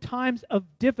going through times of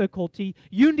difficulty,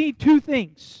 you need two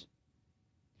things.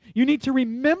 You need to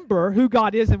remember who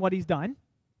God is and what He's done.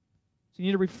 So you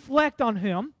need to reflect on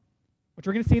Him, which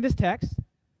we're going to see in this text.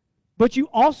 But you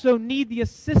also need the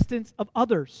assistance of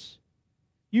others.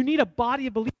 You need a body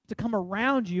of believers to come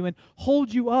around you and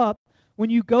hold you up when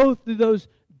you go through those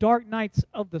dark nights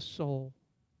of the soul.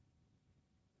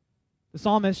 The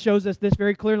psalmist shows us this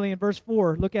very clearly in verse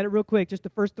 4. Look at it real quick, just the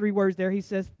first three words there. He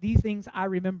says, these things I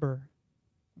remember.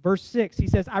 Verse 6, he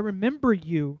says, I remember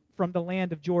you from the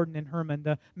land of Jordan and Hermon,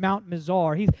 the Mount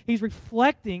Mizar. He's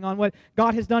reflecting on what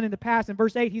God has done in the past. In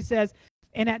verse 8, he says,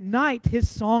 and at night his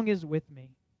song is with me.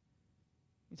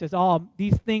 He says, oh,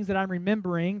 these things that I'm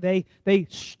remembering, they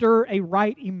stir a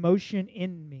right emotion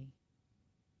in me.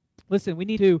 Listen, we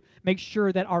need to make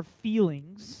sure that our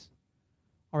feelings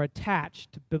are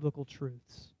attached to biblical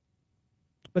truths.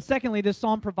 But secondly, this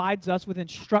psalm provides us with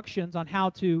instructions on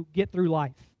how to get through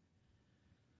life.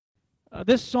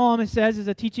 This psalm, it says, is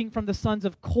a teaching from the sons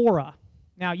of Korah.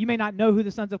 Now, you may not know who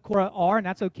the sons of Korah are, and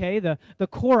that's okay. The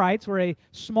Korahites were a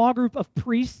small group of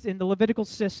priests in the Levitical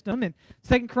system, and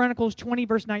 2 Chronicles 20,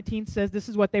 verse 19 says this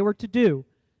is what they were to do.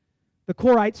 The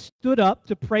Korahites stood up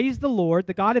to praise the Lord,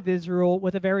 the God of Israel,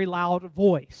 with a very loud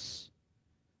voice.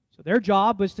 So their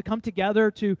job was to come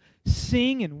together to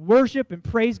sing and worship and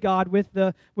praise God with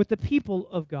the people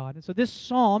of God. And so this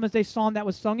psalm is a psalm that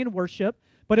was sung in worship,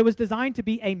 but it was designed to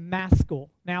be a maskil.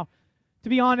 Now, to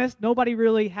be honest, nobody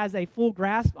really has a full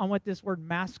grasp on what this word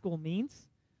maskil means.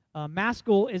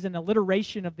 Maskil is an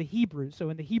alliteration of the Hebrew. So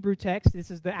in the Hebrew text,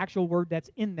 this is the actual word that's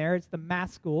in there. It's the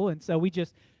maskil. And so we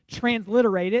just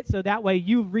transliterate it so that way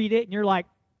you read it and you're like,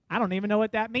 I don't even know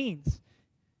what that means.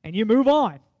 And you move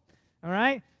on. All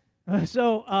right?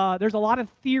 So there's a lot of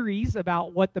theories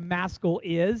about what the maskil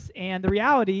is. And the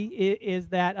reality is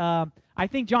that I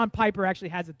think John Piper actually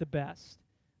has it the best.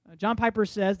 John Piper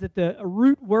says that the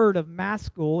root word of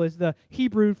maskil is the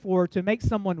Hebrew for to make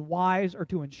someone wise or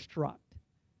to instruct.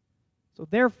 So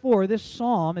therefore, this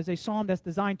psalm is a psalm that's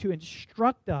designed to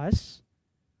instruct us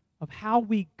of how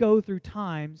we go through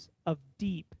times of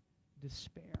deep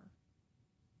despair.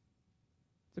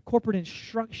 It's a corporate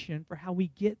instruction for how we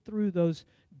get through those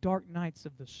dark nights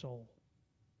of the soul.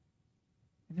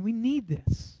 And we need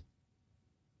this.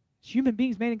 As human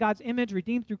beings made in God's image,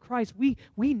 redeemed through Christ, we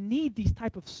need these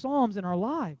type of psalms in our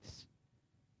lives.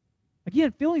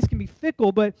 Again, feelings can be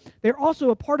fickle, but they're also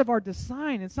a part of our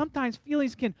design, and sometimes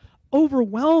feelings can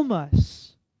overwhelm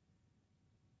us.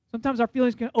 Sometimes our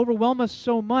feelings can overwhelm us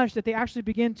so much that they actually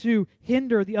begin to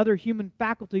hinder the other human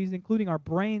faculties, including our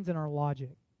brains and our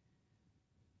logic.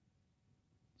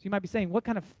 So you might be saying, what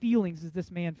kind of feelings is this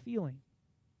man feeling?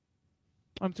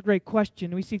 It's a great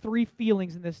question. We see three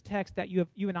feelings in this text that you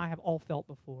and I have all felt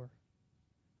before.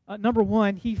 Number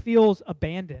one, he feels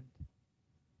abandoned.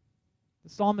 The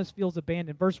psalmist feels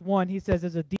abandoned. Verse 1, he says,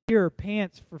 as a deer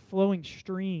pants for flowing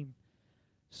stream,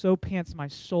 so pants my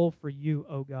soul for you,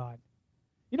 O God.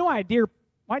 You know why deer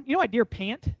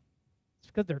pant? It's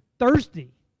because they're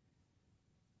thirsty.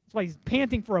 That's why he's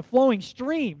panting for a flowing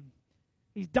stream.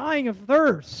 He's dying of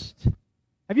thirst.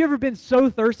 Have you ever been so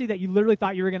thirsty that you literally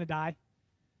thought you were going to die?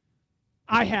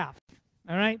 I have.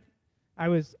 All right? I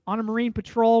was on a Marine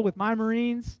patrol with my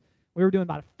Marines. We were doing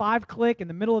about a 5-click in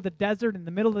the middle of the desert in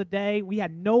the middle of the day. We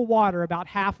had no water about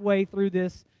halfway through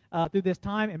this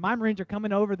time, and my Marines are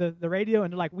coming over the radio,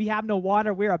 and they're like, we have no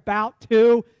water. We're about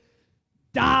to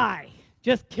die.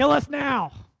 Just kill us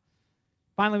now.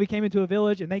 Finally, we came into a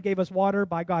village, and they gave us water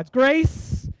by God's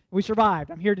grace. We survived.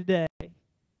 I'm here today.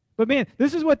 But man,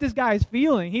 this is what this guy is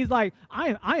feeling. He's like,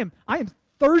 I am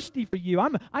thirsty for you.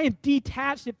 I am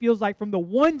detached, it feels like, from the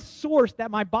one source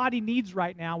that my body needs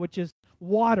right now, which is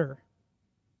water.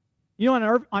 You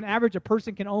know, on average, a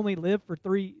person can only live for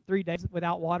three days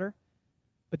without water.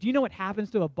 But do you know what happens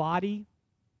to a body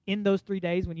in those 3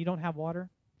 days when you don't have water?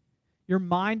 Your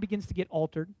mind begins to get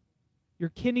altered. Your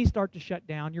kidneys start to shut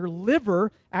down. Your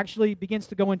liver actually begins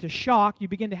to go into shock. You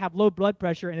begin to have low blood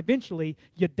pressure, and eventually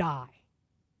you die.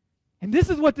 And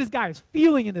this is what this guy is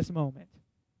feeling in this moment.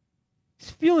 He's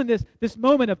feeling this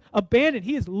moment of abandon.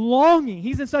 He is longing.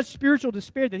 He's in such spiritual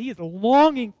despair that he is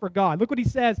longing for God. Look what he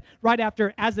says right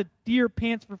after, as a deer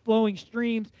pants for flowing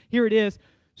streams. Here it is.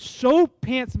 So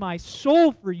pants my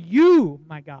soul for you,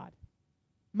 my God.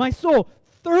 My soul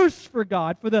thirsts for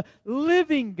God, for the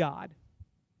living God.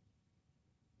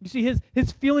 You see,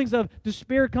 his feelings of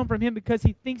despair come from him because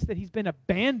he thinks that he's been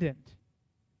abandoned.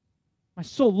 My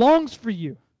soul longs for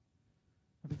you.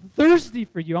 I'm thirsty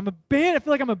for you. I'm abandoned. I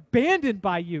feel like I'm abandoned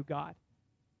by you, God.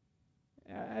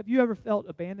 Have you ever felt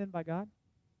abandoned by God?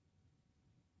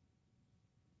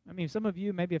 I mean, some of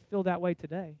you maybe have felt that way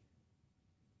today.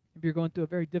 Maybe you're going through a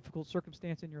very difficult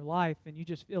circumstance in your life, and you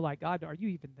just feel like, God, are you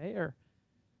even there?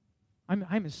 I'm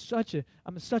in such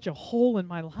a hole in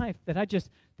my life that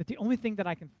that the only thing that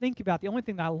I can think about, the only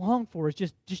thing that I long for is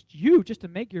just you, just to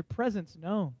make your presence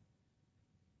known.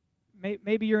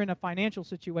 Maybe you're in a financial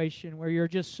situation where you're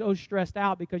just so stressed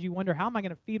out because you wonder, how am I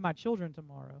going to feed my children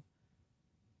tomorrow?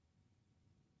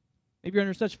 Maybe you're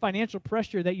under such financial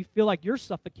pressure that you feel like you're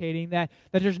suffocating, that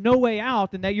there's no way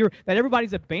out, and that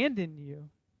everybody's abandoned you.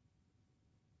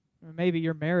 Or maybe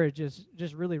your marriage is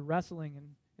just really wrestling and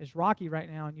is rocky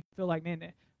right now, and you feel like,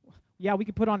 man, yeah, we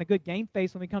can put on a good game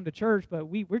face when we come to church, but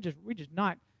we're just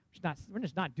not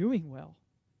doing well.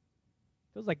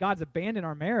 It feels like God's abandoned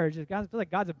our marriage. It feels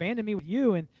like God's abandoned me with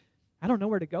you, and I don't know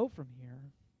where to go from here.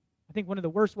 I think one of the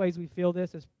worst ways we feel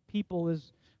this as people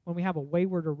is when we have a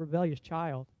wayward or rebellious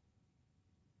child.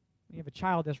 When you have a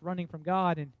child that's running from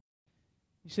God, and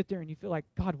you sit there and you feel like,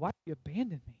 God, why have you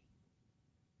abandoned me?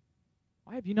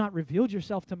 Why have you not revealed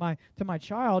yourself to my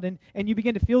child? And you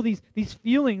begin to feel these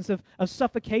feelings of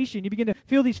suffocation. You begin to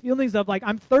feel these feelings of like,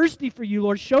 I'm thirsty for you,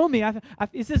 Lord. Show me.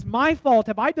 Is this my fault?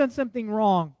 Have I done something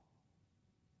wrong?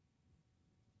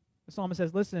 The psalmist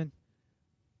says, listen,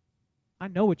 I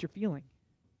know what you're feeling.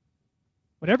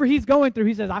 Whatever he's going through,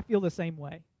 he says, I feel the same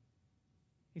way.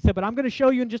 He said, but I'm going to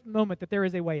show you in just a moment that there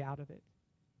is a way out of it.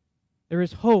 There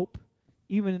is hope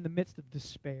even in the midst of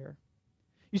despair.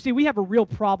 You see, we have a real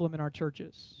problem in our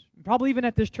churches, probably even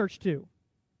at this church too.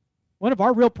 One of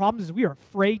our real problems is we are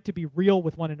afraid to be real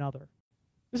with one another.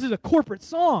 This is a corporate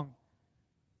song.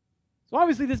 So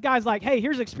obviously this guy's like, hey,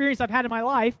 here's an experience I've had in my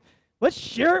life. Let's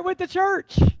share it with the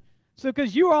church. So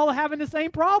because you are all having the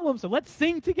same problem, so let's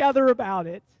sing together about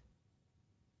it.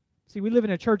 See, we live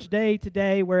in a church day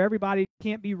today where everybody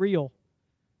can't be real.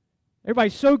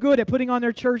 Everybody's so good at putting on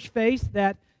their church face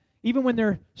that even when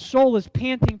their soul is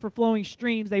panting for flowing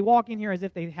streams, they walk in here as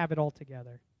if they have it all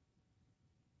together.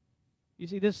 You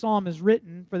see, this psalm is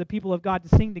written for the people of God to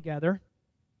sing together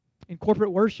in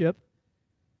corporate worship,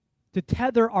 to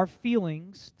tether our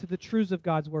feelings to the truths of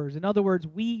God's words. In other words,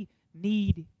 we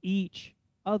need each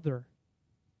other.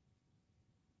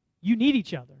 You need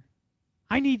each other.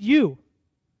 I need you.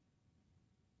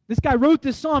 This guy wrote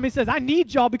this psalm. He says, I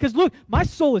need y'all because, look, my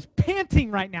soul is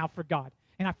panting right now for God,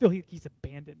 and I feel he's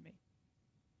abandoned me.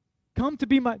 Come to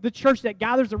be the church that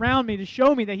gathers around me to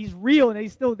show me that he's real and that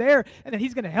he's still there and that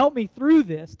he's going to help me through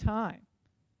this time.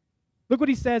 Look what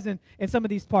he says in some of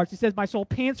these parts. He says, my soul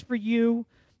pants for you.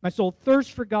 My soul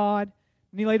thirsts for God.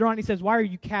 And then later on he says, why are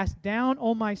you cast down,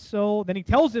 O my soul? Then he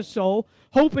tells his soul,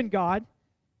 hope in God.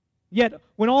 Yet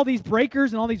when all these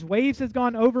breakers and all these waves has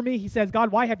gone over me, he says,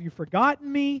 God, why have you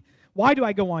forgotten me? Why do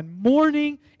I go on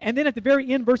mourning? And then at the very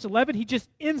end, verse 11, he just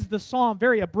ends the psalm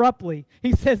very abruptly.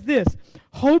 He says this,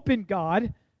 hope in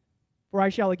God, for I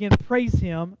shall again praise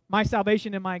him, my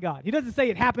salvation and my God. He doesn't say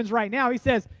it happens right now. He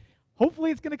says,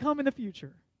 hopefully it's going to come in the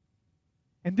future.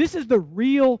 And this is the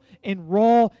real and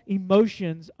raw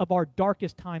emotions of our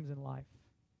darkest times in life.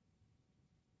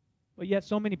 But yet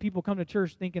so many people come to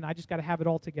church thinking, I just got to have it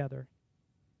all together.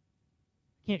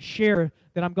 Can't share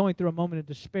that I'm going through a moment of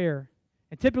despair.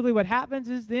 And typically what happens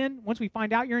is then, once we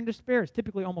find out you're in despair, it's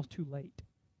typically almost too late.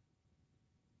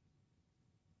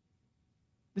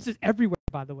 This is everywhere,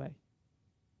 by the way.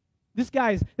 This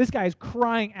guy is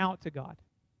crying out to God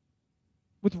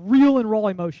with real and raw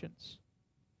emotions.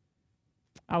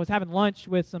 I was having lunch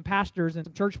with some pastors and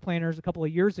some church planners a couple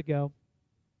of years ago,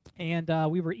 and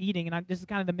we were eating, and this is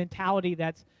kind of the mentality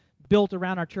that's built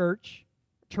around our church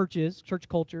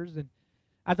cultures, and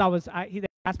as he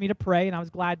asked me to pray, and I was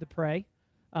glad to pray.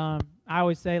 I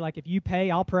always say, like, if you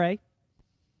pay, I'll pray.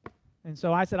 And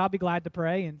so I said, I'll be glad to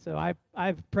pray, and so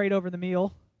I've prayed over the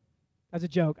meal. As a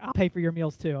joke, I'll pay for your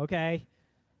meals too, okay?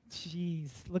 Jeez,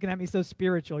 looking at me so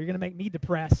spiritual. You're going to make me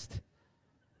depressed.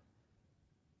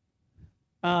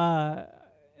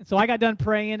 So I got done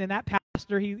praying, and that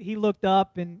pastor, he looked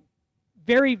up, and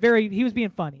he was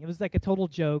being funny. It was like a total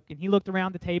joke, and he looked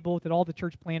around the table at all the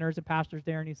church planners and pastors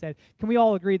there, and he said, can we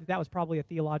all agree that that was probably a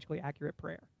theologically accurate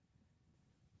prayer?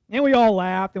 And we all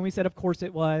laughed, and we said, of course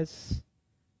it was.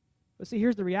 But see,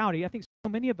 here's the reality. I think so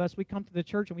many of us, we come to the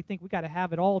church, and we think we got to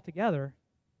have it all together.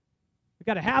 We've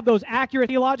got to have those accurate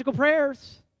theological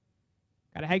prayers.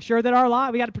 Got to make sure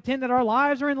that we got to pretend that our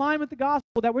lives are in line with the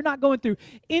gospel, that we're not going through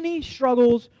any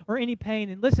struggles or any pain.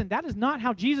 And listen, that is not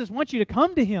how Jesus wants you to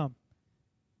come to him.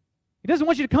 He doesn't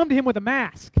want you to come to him with a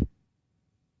mask.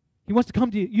 He wants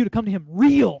you to come to him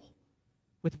real,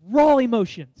 with raw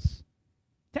emotions,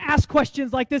 to ask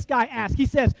questions like this guy asked. He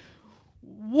says,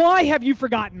 why have you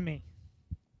forgotten me?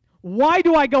 Why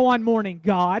do I go on mourning,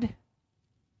 God?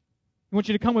 I want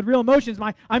you to come with real emotions.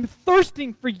 I'm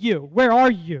thirsting for you. Where are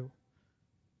you?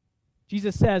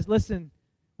 Jesus says, listen,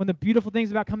 one of the beautiful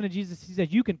things about coming to Jesus, he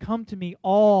says, you can come to me,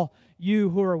 all you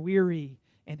who are weary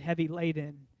and heavy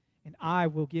laden, and I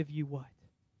will give you what?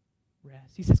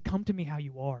 Rest. He says, come to me how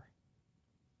you are.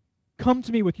 Come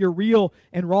to me with your real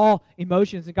and raw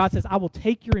emotions. And God says, I will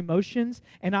take your emotions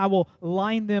and I will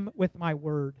line them with my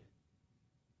word.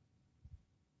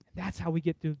 That's how we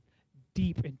get through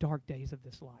deep and dark days of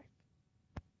this life.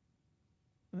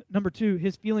 Number two,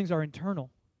 his feelings are internal.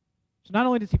 So not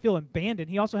only does he feel abandoned,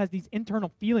 he also has these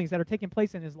internal feelings that are taking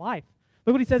place in his life.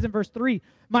 Look what he says in verse 3.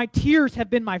 My tears have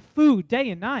been my food day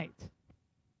and night.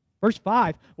 Verse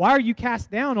 5. Why are you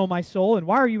cast down, O my soul, and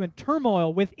why are you in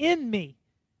turmoil within me?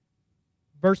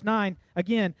 Verse 9.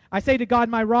 Again, I say to God,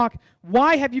 my rock,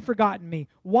 why have you forgotten me?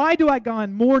 Why do I go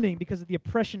on mourning because of the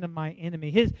oppression of my enemy?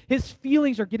 His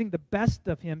feelings are getting the best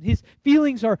of him. His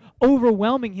feelings are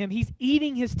overwhelming him. He's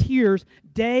eating his tears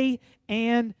day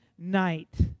and night.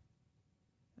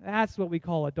 That's what we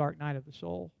call a dark night of the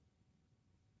soul.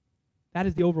 That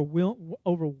is the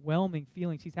overwhelming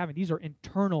feelings he's having. These are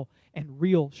internal and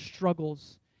real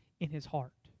struggles in his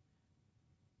heart.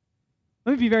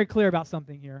 Let me be very clear about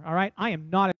something here, all right? I am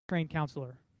not a trained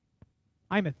counselor.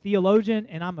 I'm a theologian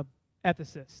and I'm a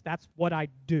ethicist. That's what I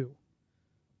do.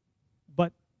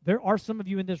 But there are some of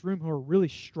you in this room who are really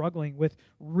struggling with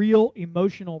real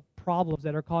emotional problems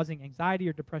that are causing anxiety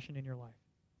or depression in your life.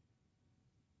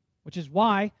 Which is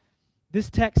why this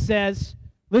text says,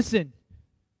 listen,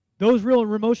 those real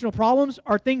emotional problems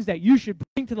are things that you should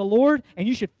bring to the Lord, and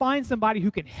you should find somebody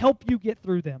who can help you get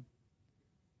through them.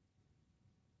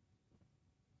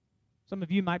 Some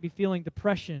of you might be feeling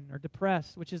depression or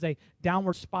depressed, which is a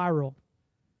downward spiral.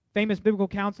 Famous biblical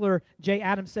counselor J.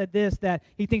 Adams said this, that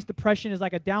he thinks depression is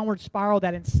like a downward spiral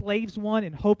that enslaves one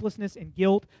in hopelessness and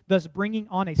guilt, thus bringing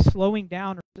on a slowing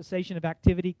down or cessation of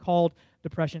activity called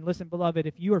depression. Listen, beloved,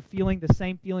 if you are feeling the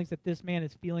same feelings that this man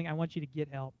is feeling, I want you to get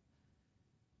help.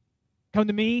 Come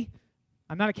to me.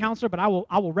 I'm not a counselor, but I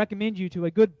will recommend you to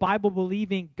a good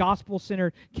Bible-believing,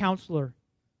 gospel-centered counselor.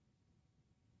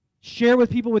 Share with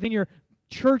people within your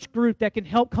church group that can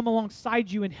help come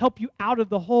alongside you and help you out of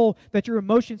the hole that your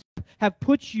emotions have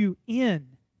put you in.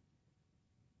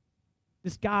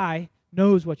 This guy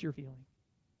knows what you're feeling.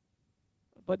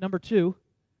 But number two,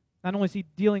 not only is he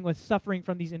dealing with suffering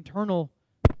from these internal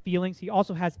feelings, he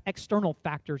also has external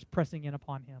factors pressing in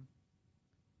upon him.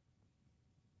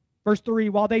 Verse 3,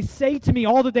 while they say to me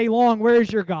all the day long, where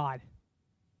is your God?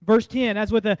 Verse 10,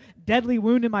 as with a deadly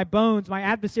wound in my bones, my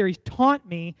adversaries taunt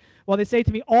me while they say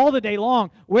to me all the day long,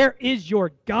 where is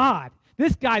your God?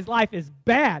 This guy's life is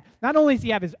bad. Not only does he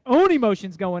have his own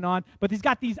emotions going on, but he's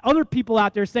got these other people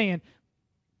out there saying,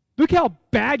 look how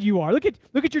bad you are. Look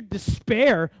at your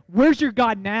despair. Where's your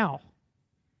God now?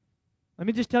 Let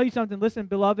me just tell you something. Listen,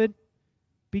 beloved,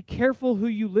 be careful who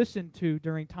you listen to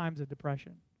during times of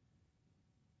depression.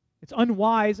 It's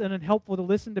unwise and unhelpful to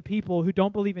listen to people who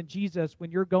don't believe in Jesus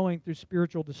when you're going through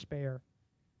spiritual despair.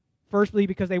 Firstly,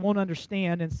 because they won't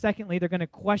understand, and secondly, they're going to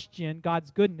question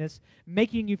God's goodness,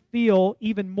 making you feel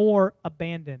even more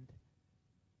abandoned.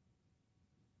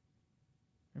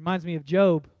 Reminds me of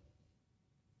Job.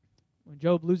 When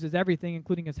Job loses everything,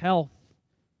 including his health,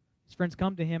 his friends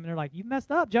come to him and they're like, "You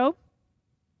messed up, Job."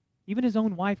 Even his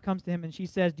own wife comes to him and she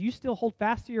says, "Do you still hold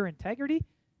fast to your integrity?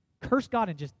 Curse God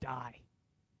and just die."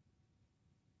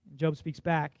 And Job speaks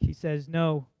back. He says,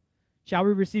 "No. Shall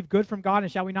we receive good from God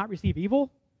and shall we not receive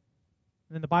evil?"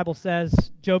 And then the Bible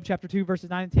says, Job chapter 2, verses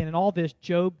 9 and 10, "In all this,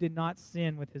 Job did not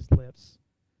sin with his lips."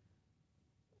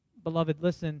 Beloved,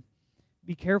 listen,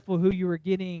 be careful who you are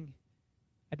getting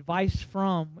advice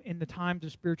from in the times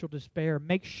of spiritual despair.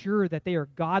 Make sure that they are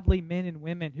godly men and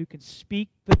women who can speak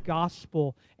the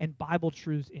gospel and Bible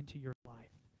truths into your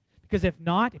life. Because if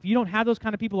not, if you don't have those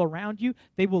kind of people around you,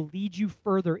 they will lead you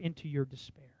further into your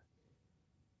despair.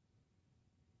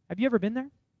 Have you ever been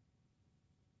there?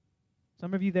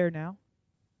 Some of you there now?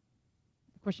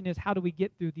 The question is, how do we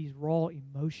get through these raw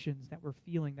emotions that we're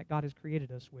feeling that God has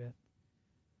created us with?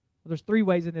 Well, there's three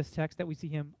ways in this text that we see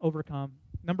him overcome.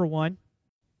 Number one,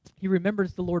 he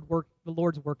remembers the Lord's work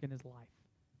in his life.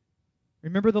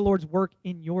 Remember the Lord's work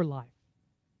in your life.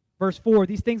 Verse 4,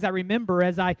 these things I remember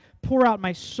as I pour out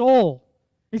my soul.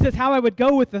 He says, how I would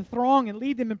go with the throng and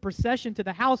lead them in procession to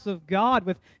the house of God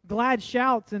with glad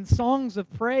shouts and songs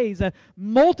of praise, a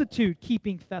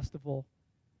multitude-keeping festival.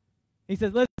 He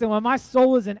says, listen, when my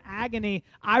soul is in agony,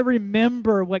 I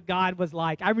remember what God was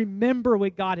like. I remember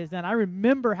what God has done. I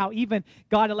remember how even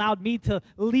God allowed me to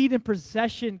lead in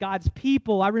procession God's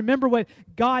people. I remember what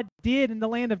God did in the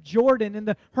land of Jordan and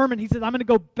the Hermon. He says, I'm going to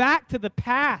go back to the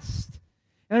past.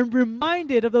 And I'm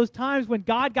reminded of those times when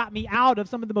God got me out of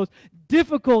some of the most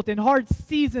difficult and hard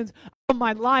seasons of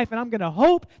my life, and I'm going to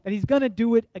hope that he's going to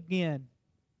do it again.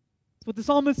 That's what the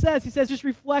psalmist says. He says, just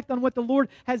reflect on what the Lord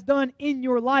has done in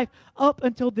your life up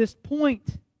until this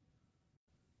point.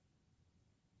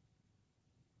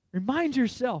 Remind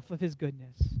yourself of his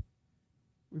goodness.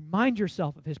 Remind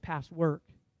yourself of his past work,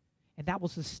 and that will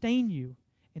sustain you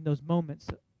in those moments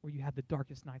where you have the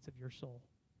darkest nights of your soul.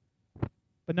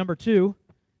 But number two,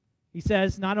 he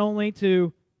says not only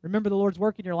to remember the Lord's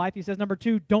work in your life, he says, number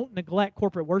two, don't neglect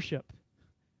corporate worship.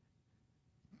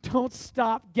 Don't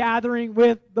stop gathering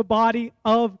with the body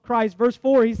of Christ. Verse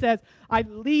 4, he says, I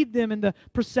lead them in the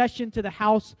procession to the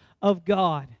house of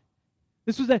God.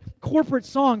 This was a corporate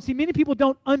song. See, many people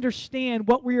don't understand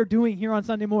what we are doing here on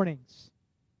Sunday mornings.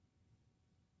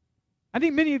 I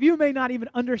think many of you may not even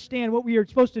understand what we are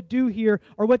supposed to do here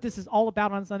or what this is all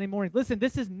about on Sunday mornings. Listen,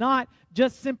 this is not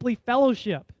just simply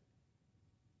fellowship.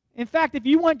 In fact, if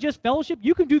you want just fellowship,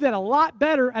 you can do that a lot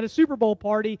better at a Super Bowl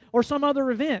party or some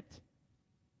other event.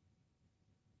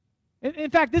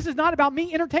 In fact, this is not about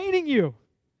me entertaining you.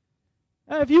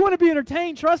 If you want to be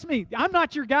entertained, trust me, I'm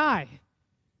not your guy.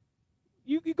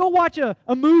 You go watch a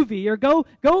movie or go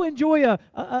enjoy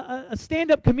a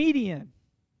stand-up comedian.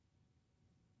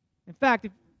 In fact,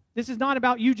 this is not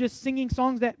about you just singing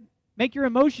songs that make your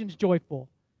emotions joyful.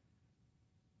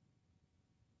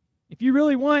 If you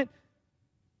really want,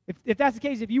 if that's the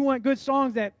case, if you want good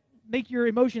songs that make your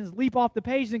emotions leap off the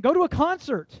page, then go to a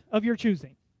concert of your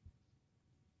choosing.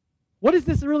 What is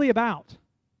this really about?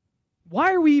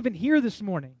 Why are we even here this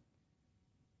morning?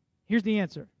 Here's the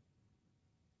answer.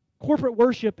 Corporate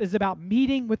worship is about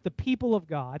meeting with the people of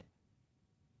God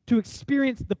to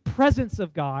experience the presence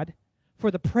of God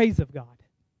for the praise of God.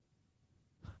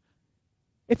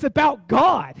 It's about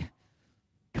God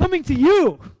coming to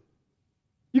you.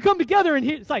 You come together and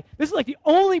this is like the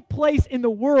only place in the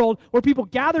world where people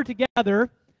gather together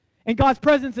and God's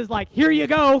presence is like, here you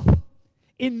go,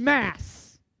 in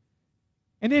mass.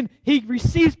 And then he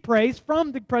receives praise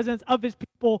from the presence of his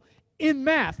people in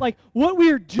mass. Like what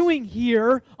we are doing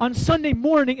here on Sunday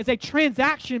morning is a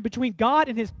transaction between God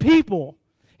and his people.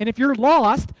 And if you're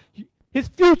lost, his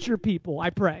future people, I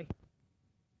pray.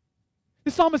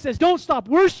 The psalmist says, don't stop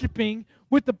worshiping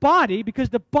with the body because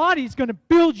the body is going to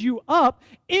build you up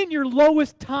in your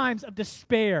lowest times of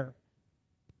despair.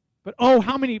 But oh,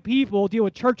 how many people deal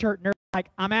with church hurt and they're like,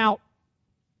 I'm out.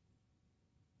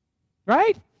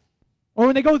 Right? Or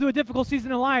when they go through a difficult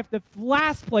season in life, the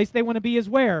last place they want to be is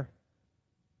where?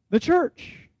 The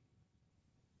church.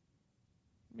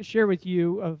 Let me share with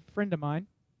you a friend of mine.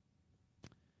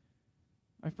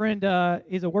 My friend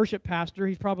is a worship pastor.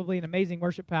 He's probably an amazing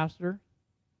worship pastor.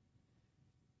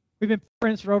 We've been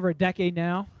friends for over a decade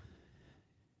now.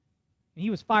 And he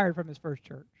was fired from his first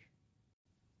church.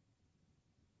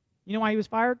 You know why he was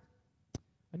fired?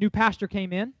 A new pastor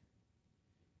came in,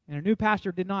 and a new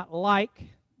pastor did not like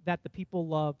that the people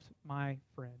loved my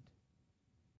friend.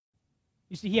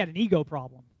 You see, he had an ego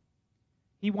problem.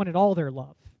 He wanted all their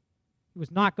love. He was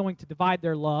not going to divide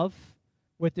their love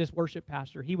with this worship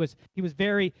pastor. He was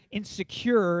very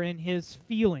insecure in his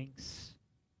feelings.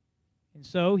 And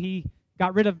so he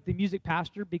got rid of the music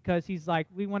pastor because he's like,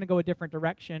 we want to go a different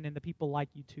direction and the people like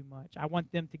you too much. I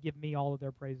want them to give me all of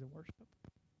their praise and worship.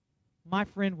 My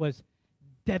friend was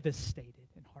devastated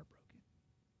and heartbroken.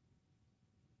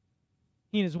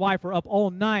 He and his wife were up all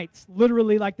night,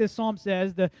 literally like this psalm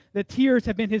says, the tears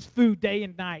have been his food day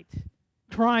and night.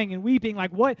 Crying and weeping,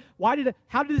 like, what?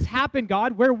 How did this happen,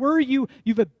 God? Where were you?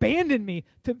 You've abandoned me.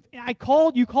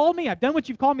 You called me, I've done what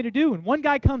you've called me to do. And one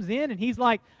guy comes in and he's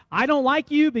like, I don't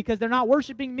like you because they're not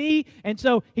worshiping me, and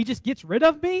so he just gets rid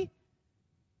of me.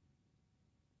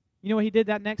 You know what he did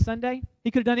that next Sunday?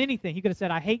 He could have done anything. He could have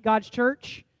said, I hate God's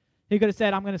church. He could have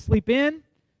said, I'm going to sleep in.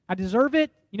 I deserve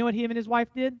it. You know what him and his wife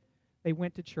did? They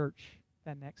went to church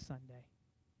that next Sunday.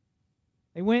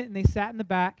 They went and they sat in the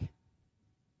back.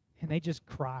 And they just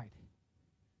cried.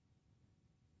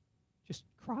 Just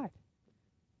cried.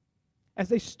 As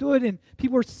they stood and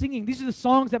people were singing, these are the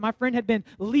songs that my friend had been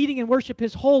leading in worship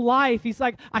his whole life. He's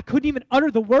like, I couldn't even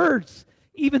utter the words,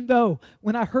 even though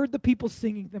when I heard the people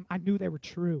singing them, I knew they were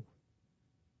true.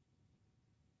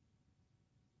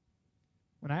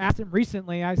 When I asked him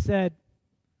recently, I said,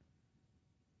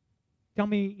 tell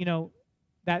me,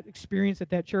 that experience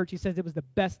at that church. He says it was the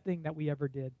best thing that we ever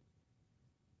did.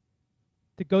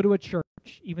 To go to a church,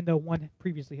 even though one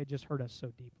previously had just hurt us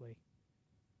so deeply.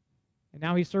 And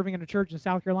now he's serving in a church in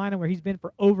South Carolina where he's been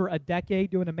for over a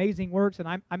decade doing amazing works, and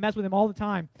I mess with him all the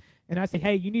time. And I say,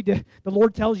 hey, the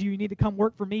Lord tells you need to come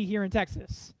work for me here in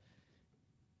Texas.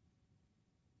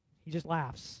 He just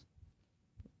laughs.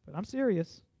 But I'm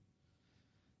serious.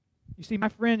 You see, my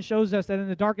friend shows us that in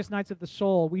the darkest nights of the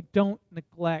soul, we don't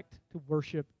neglect to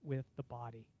worship with the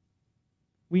body.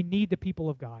 We need the people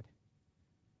of God.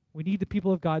 We need the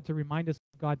people of God to remind us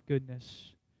of God's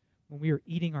goodness when we are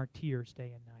eating our tears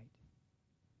day and night.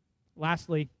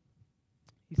 Lastly,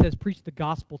 he says, preach the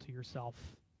gospel to yourself.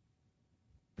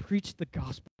 Preach the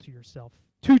gospel to yourself.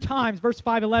 2 times, verse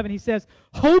 5:11, he says,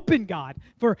 hope in God,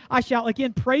 for I shall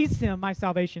again praise him, my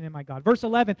salvation and my God. Verse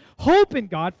 11, hope in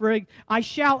God, for I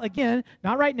shall again,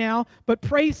 not right now, but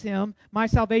praise him, my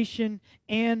salvation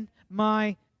and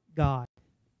my God.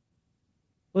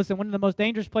 Listen, one of the most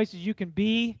dangerous places you can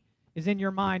be is in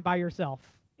your mind by yourself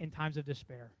in times of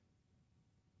despair.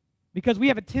 Because we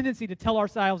have a tendency to tell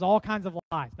ourselves all kinds of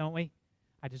lies, don't we?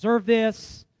 I deserve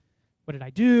this. What did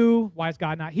I do? Why is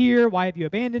God not here? Why have you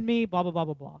abandoned me? Blah, blah, blah,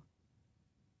 blah, blah.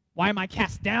 Why am I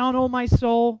cast down, O my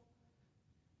soul?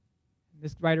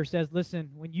 This writer says, listen,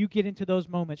 when you get into those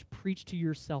moments, preach to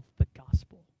yourself the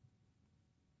gospel.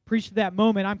 Preach to that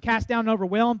moment, I'm cast down and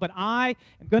overwhelmed, but I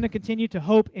am going to continue to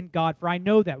hope in God, for I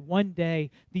know that one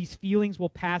day these feelings will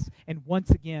pass, and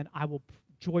once again I will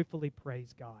joyfully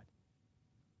praise God.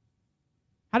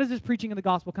 How does this preaching of the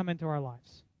gospel come into our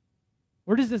lives?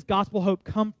 Where does this gospel hope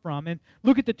come from? And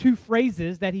look at the two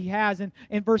phrases that he has in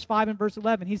verse 5 and verse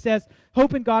 11. He says,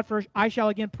 hope in God, for I shall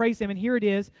again praise him. And here it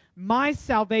is, my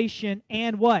salvation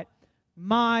and what?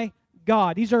 My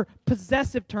God. These are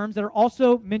possessive terms that are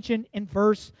also mentioned in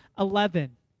verse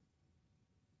 11.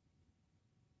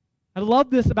 I love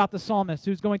this about the psalmist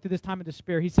who's going through this time of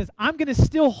despair. He says, I'm going to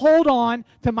still hold on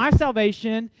to my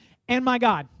salvation and my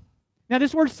God. Now,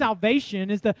 this word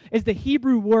salvation is the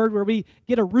Hebrew word where we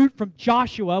get a root from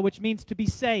Joshua, which means to be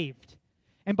saved.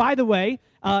 And by the way,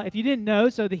 if you didn't know,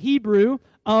 so the Hebrew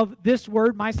of this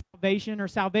word, my salvation or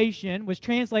salvation, was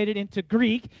translated into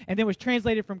Greek, and then was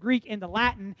translated from Greek into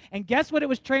Latin. And guess what it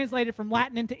was translated from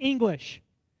Latin into English?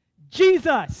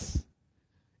 Jesus.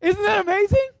 Isn't that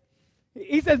amazing?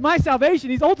 He says, my salvation.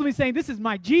 He's ultimately saying, this is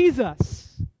my Jesus.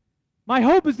 My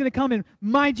hope is going to come in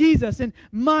my Jesus and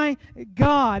my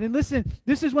God. And listen,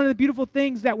 this is one of the beautiful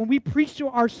things that when we preach to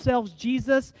ourselves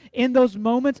Jesus in those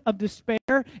moments of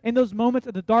despair, in those moments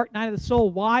of the dark night of the soul.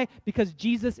 Why? Because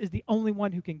Jesus is the only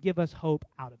one who can give us hope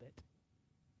out of it.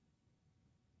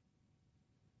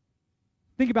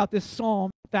 Think about this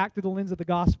psalm back through the lens of the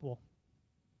gospel.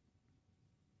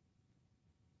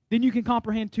 Then you can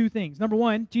comprehend two things. Number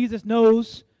one, Jesus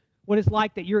knows what it's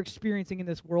like that you're experiencing in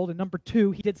this world. And number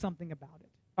two, he did something about it.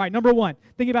 All right, number one,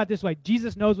 think about it this way.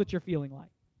 Jesus knows what you're feeling like.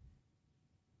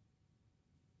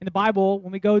 In the Bible,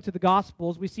 when we go to the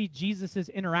Gospels, we see Jesus'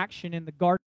 interaction in the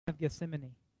Garden of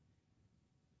Gethsemane.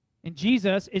 And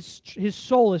Jesus, his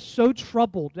soul is so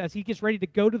troubled as he gets ready to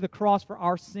go to the cross for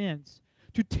our sins,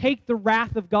 to take the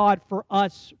wrath of God for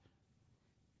us.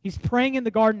 He's praying in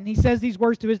the garden. He says these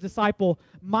words to his disciple,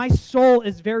 my soul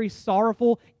is very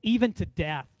sorrowful, even to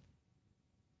death.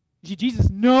 You see, Jesus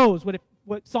knows what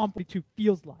Psalm 42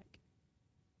 feels like.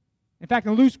 In fact,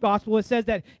 in Luke's gospel, it says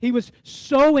that he was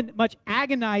so much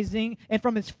agonizing and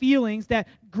from his feelings that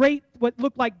what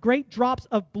looked like great drops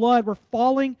of blood were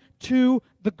falling to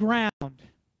the ground.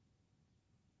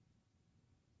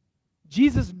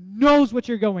 Jesus knows what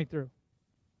you're going through.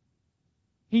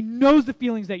 He knows the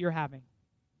feelings that you're having.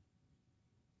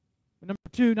 But number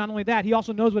two, not only that, he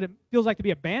also knows what it feels like to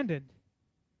be abandoned.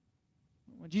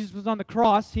 When Jesus was on the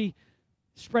cross, he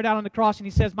spread out on the cross and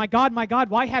he says, my God,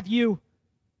 why have you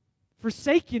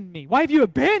forsaken me? Why have you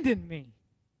abandoned me?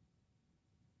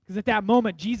 Because at that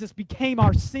moment, Jesus became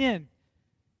our sin.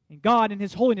 And God, in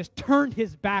his holiness, turned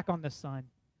his back on the Son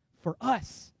for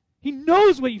us. He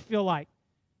knows what you feel like.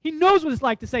 He knows what it's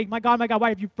like to say, my God, why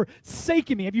have you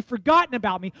forsaken me? Have you forgotten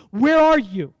about me? Where are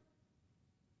you?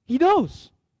 He knows.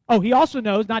 Oh, he also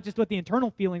knows not just what the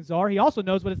internal feelings are, he also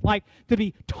knows what it's like to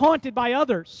be taunted by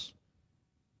others.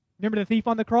 Remember the thief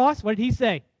on the cross? What did he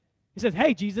say? He says,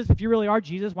 hey, Jesus, if you really are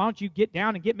Jesus, why don't you get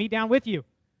down and get me down with you?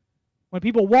 When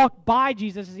people walked by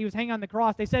Jesus as he was hanging on the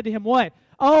cross, they said to him what?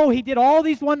 Oh, he did all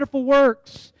these wonderful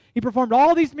works. He performed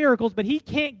all these miracles, but he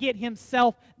can't get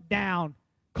himself down.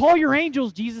 Call your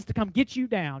angels, Jesus, to come get you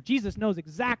down. Jesus knows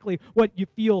exactly what you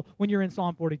feel when you're in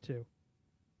Psalm 42.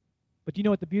 But do you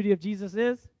know what the beauty of Jesus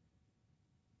is?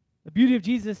 The beauty of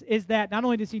Jesus is that not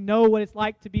only does he know what it's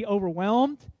like to be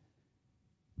overwhelmed,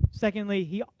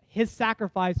 secondly, his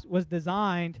sacrifice was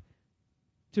designed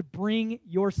to bring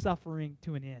your suffering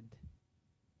to an end.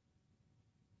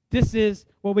 This is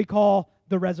what we call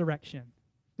the resurrection.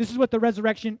 This is what the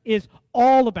resurrection is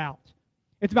all about.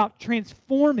 It's about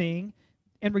transforming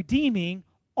and redeeming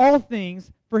all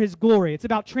things for his glory. It's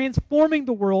about transforming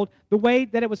the world the way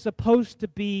that it was supposed to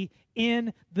be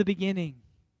in the beginning.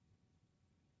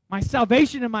 My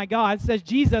salvation and my God says,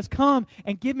 Jesus, come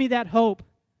and give me that hope.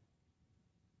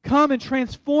 Come and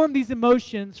transform these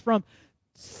emotions from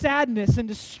sadness and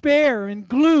despair and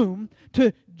gloom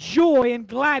to joy and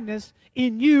gladness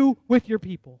in you with your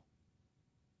people.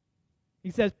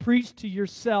 He says, preach to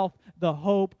yourself the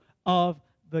hope of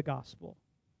the gospel.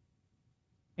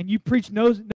 And you preach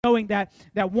knowing that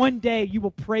one day you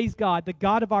will praise God, the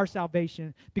God of our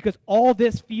salvation, because all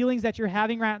these feelings that you're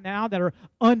having right now that are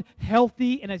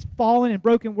unhealthy in a fallen and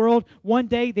broken world, one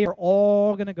day they are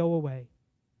all going to go away.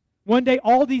 One day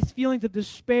all these feelings of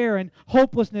despair and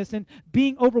hopelessness and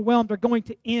being overwhelmed are going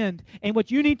to end. And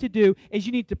what you need to do is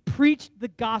you need to preach the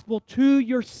gospel to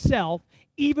yourself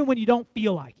even when you don't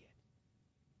feel like it.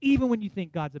 Even when you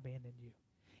think God's abandoned you.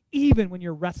 Even when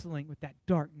you're wrestling with that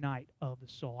dark night of the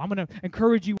soul. I'm going to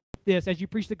encourage you with this as you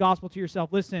preach the gospel to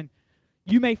yourself. Listen,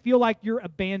 you may feel like you're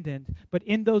abandoned, but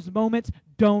in those moments,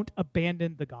 don't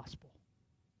abandon the gospel.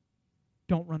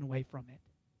 Don't run away from it.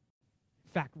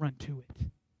 In fact, run to it.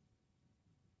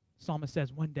 Psalmist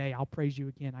says, one day I'll praise you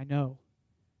again, I know,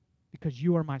 because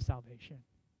you are my salvation,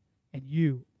 and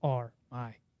you are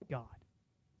my God.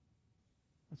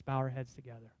 Let's bow our heads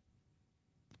together.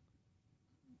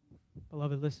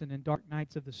 Beloved, listen, in dark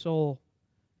nights of the soul,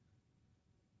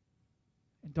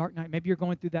 in dark night, maybe you're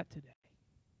going through that today.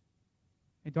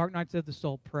 In dark nights of the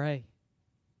soul, pray.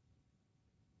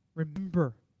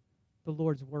 Remember the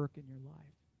Lord's work in your life.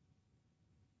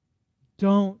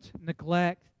 Don't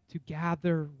neglect to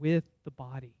gather with the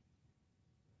body.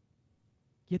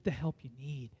 Get the help you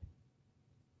need.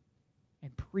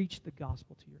 And preach the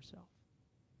gospel to yourself.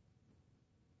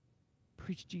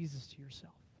 Preach Jesus to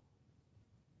yourself.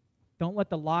 Don't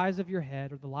let the lies of your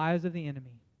head or the lies of the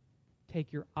enemy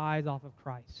take your eyes off of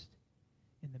Christ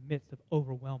in the midst of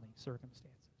overwhelming circumstances.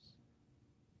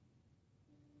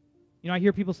 You know, I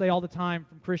hear people say all the time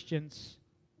from Christians,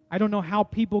 I don't know how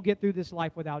people get through this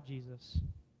life without Jesus.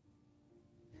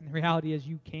 And the reality is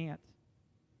you can't.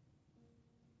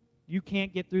 You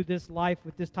can't get through this life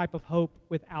with this type of hope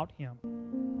without Him.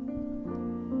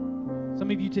 Some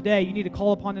of you today, you need to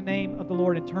call upon the name of the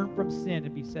Lord and turn from sin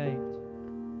and be saved.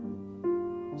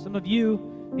 Some of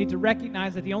you need to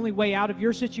recognize that the only way out of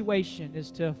your situation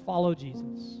is to follow Jesus,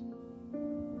 is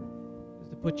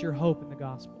to put your hope in the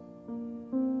gospel,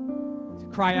 to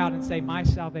cry out and say, my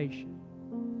salvation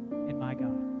and my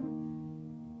God.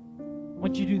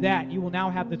 Once you do that, you will now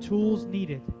have the tools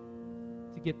needed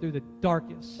to get through the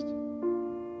darkest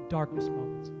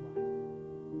moments of life.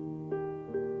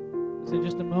 So in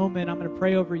just a moment, I'm going to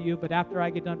pray over you, but after I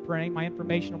get done praying, my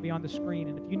information will be on the screen,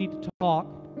 and if you need to talk,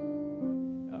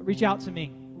 reach out to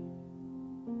me.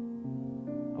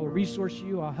 I will resource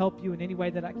you. I'll help you in any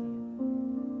way that I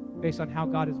can based on how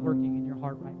God is working in your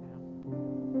heart right now.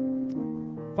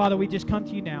 Father, we just come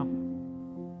to you now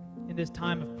in this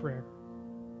time of prayer.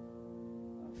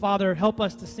 Father, help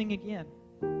us to sing again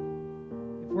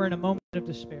if we're in a moment of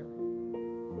despair.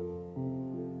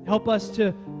 Help us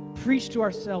to preach to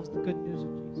ourselves the good news of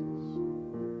Jesus.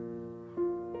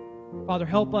 Father,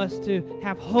 help us to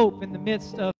have hope in the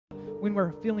midst of when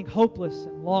we're feeling hopeless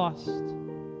and lost.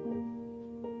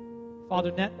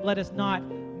 Father, let us not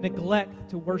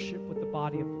neglect to worship with the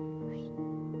body of believers,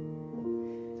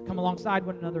 to come alongside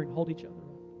one another and hold each other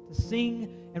up, to sing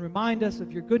and remind us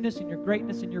of your goodness and your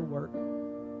greatness and your work,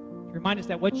 to remind us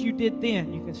that what you did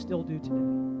then, you can still do today.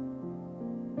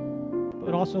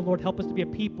 But also, Lord, help us to be a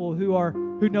people who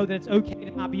know that it's okay to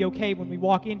not be okay when we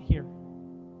walk in here.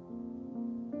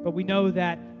 But we know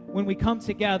that when we come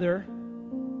together,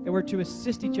 that we're to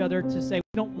assist each other to say,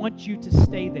 we don't want you to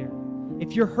stay there.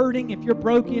 If you're hurting, if you're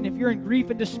broken, if you're in grief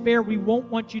and despair, we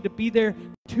won't want you to be there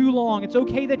too long. It's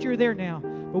okay that you're there now.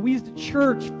 But we as the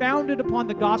church, founded upon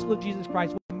the gospel of Jesus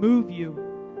Christ, want to move you.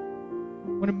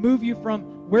 Want to move you from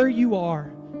where you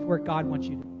are to where God wants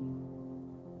you to be.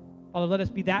 Father, let us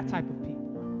be that type of people.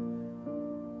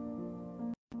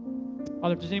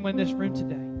 Father, if there's anyone in this room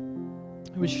today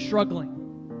who is struggling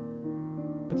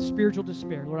with spiritual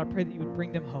despair, Lord, I pray that you would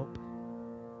bring them hope.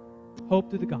 Hope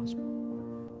through the gospel.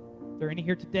 If there are any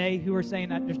here today who are saying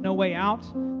that there's no way out,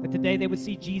 that today they would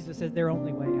see Jesus as their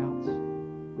only way out.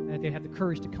 And that they'd have the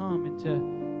courage to come and to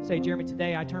say, Jeremy,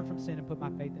 today I turn from sin and put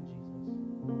my faith in Jesus.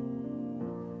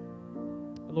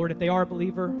 But Lord, if they are a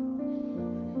believer,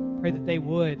 pray that they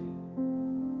would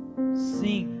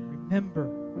sing, remember.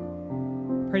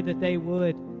 Pray that they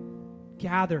would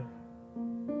gather.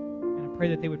 Pray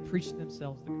that they would preach to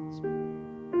themselves the gospel.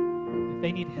 If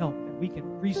they need help, then we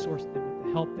can resource them with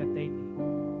the help that they need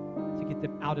to get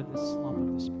them out of this slump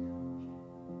of despair.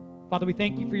 Father, we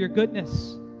thank you for your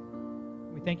goodness.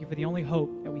 We thank you for the only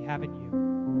hope that we have in you.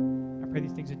 I pray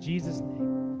these things in Jesus'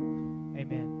 name.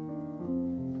 Amen.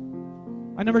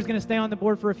 My number is going to stay on the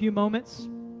board for a few moments.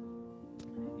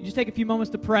 You just take a few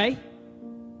moments to pray,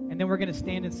 and then we're going to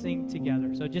stand and sing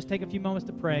together. So just take a few moments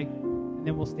to pray, and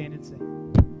then we'll stand and sing.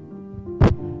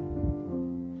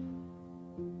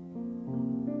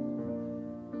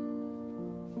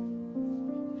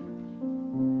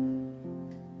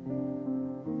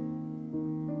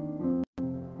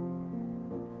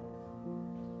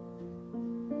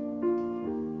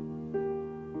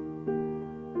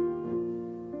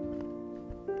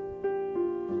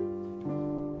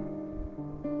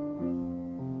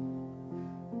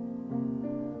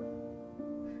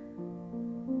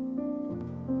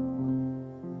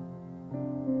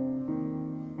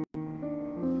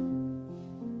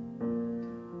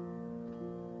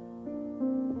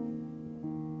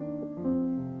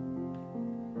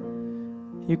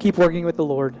 You keep working with the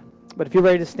Lord. But if you're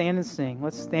ready to stand and sing,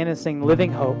 let's stand and sing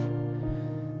Living Hope.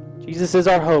 Jesus is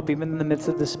our hope, even in the midst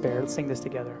of despair. Let's sing this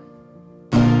together.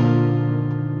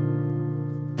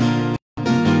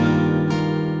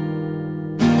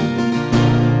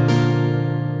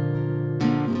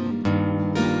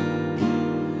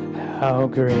 How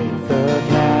great the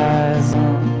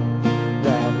chasm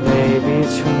that lay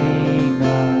between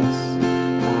us.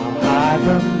 How high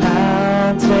the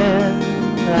mountain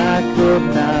I could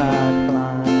not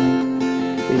climb.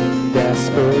 In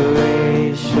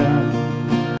desperation,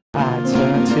 I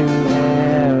turned to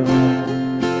heaven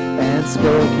and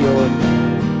spoke your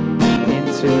name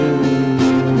into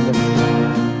the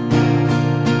night.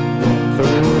 Then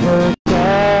through the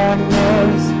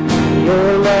darkness, your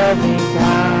loving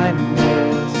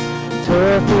kindness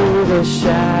tore through the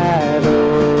shadow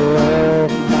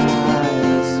of my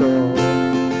soul.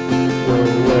 The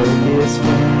work is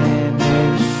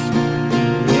finished,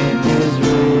 the end is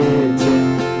written,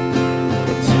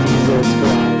 in Jesus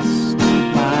Christ,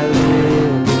 my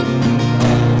living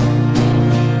hope.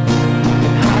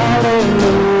 And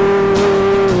hallelujah,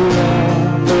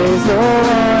 praise the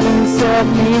one who set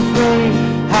me free.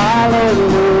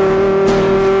 Hallelujah,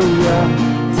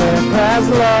 death has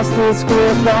lost its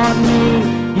grip on me.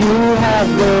 You have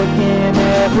broken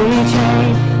every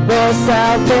chain. There's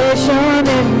salvation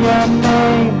in your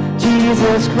name,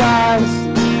 Jesus Christ,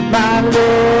 my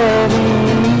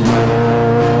living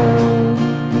hope.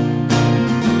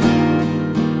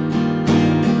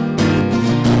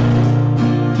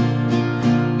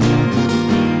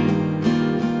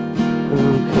 Who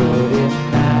could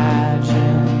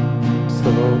imagine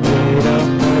so great a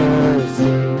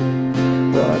mercy?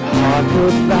 What heart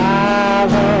could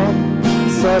fathom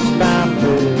such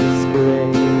boundless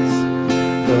grace?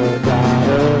 The God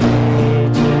of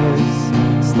ages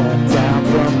stepped down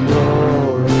from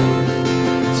glory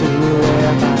to wear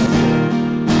my sin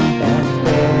and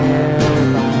bear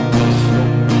my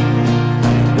shame.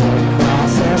 The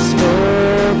cross has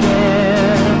spoken,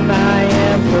 I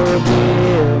am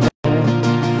forgiven.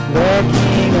 The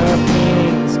King of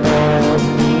Kings calls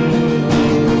me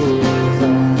his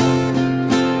own.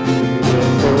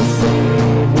 Beautiful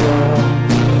Savior,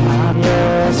 I'm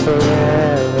yours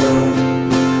forever.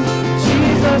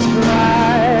 Jesus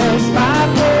Christ, my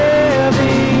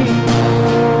living hope.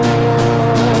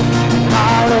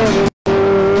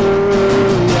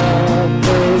 Hallelujah,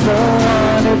 praise the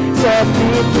one who set me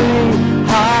free.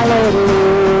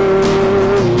 Hallelujah,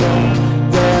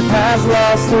 death has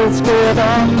lost its grip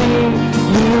on me.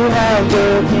 You have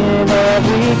broken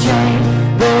every chain.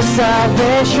 There's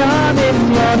salvation in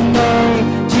your name,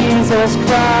 Jesus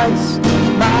Christ,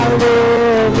 my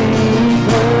living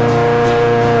hope.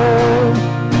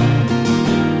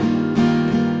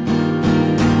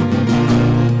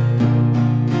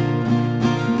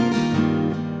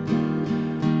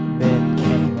 Then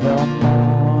came the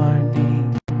morning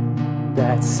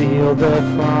that sealed the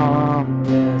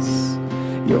promise.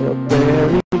 Your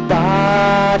buried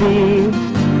body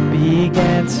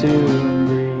began to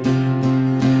breathe.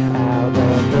 Out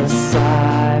of the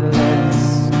silence,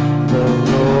 the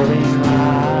roaring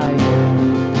lion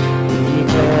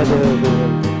declared the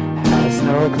grave has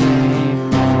no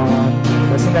claim on me.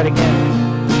 Let's sing that again.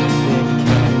 Then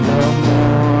came the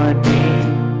morning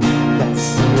that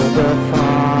sealed the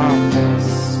promise.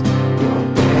 Your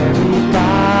buried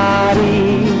body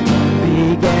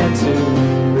began to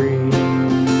breathe.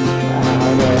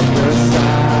 Out of the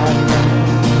silence,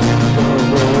 the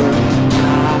roaring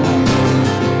lion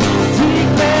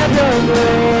declared the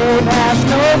grave has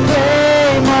no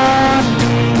claim on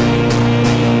me.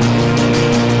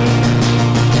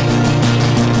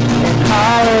 And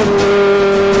hallelujah,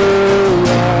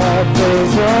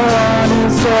 praise the one who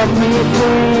set me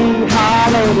free.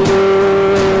 Hallelujah,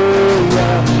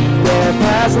 death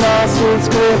has lost its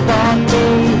grip on me.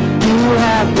 You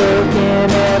have broken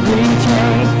every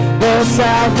chain. There's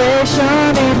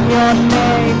salvation in your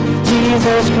name,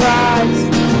 Jesus Christ,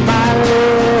 my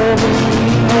living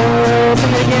hope.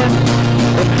 Sing it again.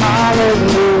 And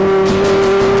hallelujah,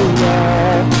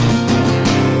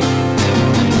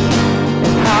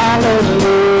 and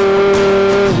hallelujah,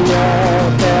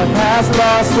 death has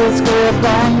lost its grip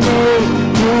on me.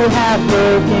 You have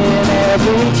broken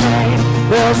every chain.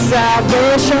 There's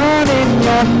salvation in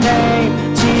your name,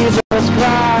 Jesus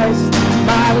Christ,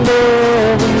 my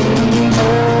living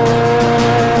hope.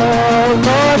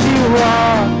 Lord, you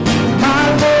are my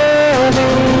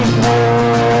living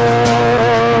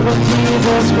hope. And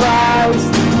Jesus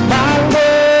Christ, my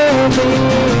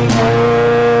living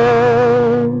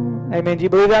hope. Amen. Do you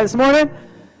believe that this morning?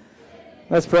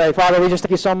 Let's pray. Father, we just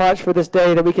thank you so much for this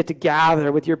day that we get to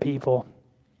gather with your people,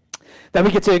 that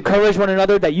we get to encourage one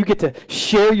another, that you get to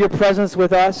share your presence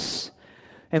with us,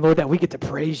 and Lord, that we get to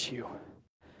praise you.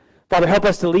 Father, help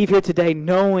us to leave here today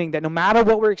knowing that no matter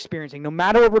what we're experiencing, no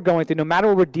matter what we're going through, no matter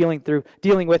what we're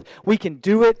dealing with, we can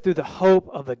do it through the hope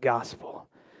of the gospel.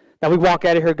 That we walk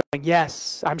out of here going,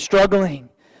 yes, I'm struggling,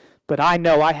 but I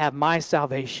know I have my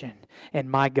salvation and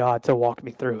my God to walk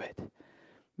me through it.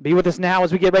 Be with us now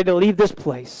as we get ready to leave this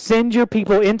place. Send your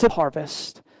people into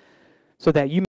harvest so that you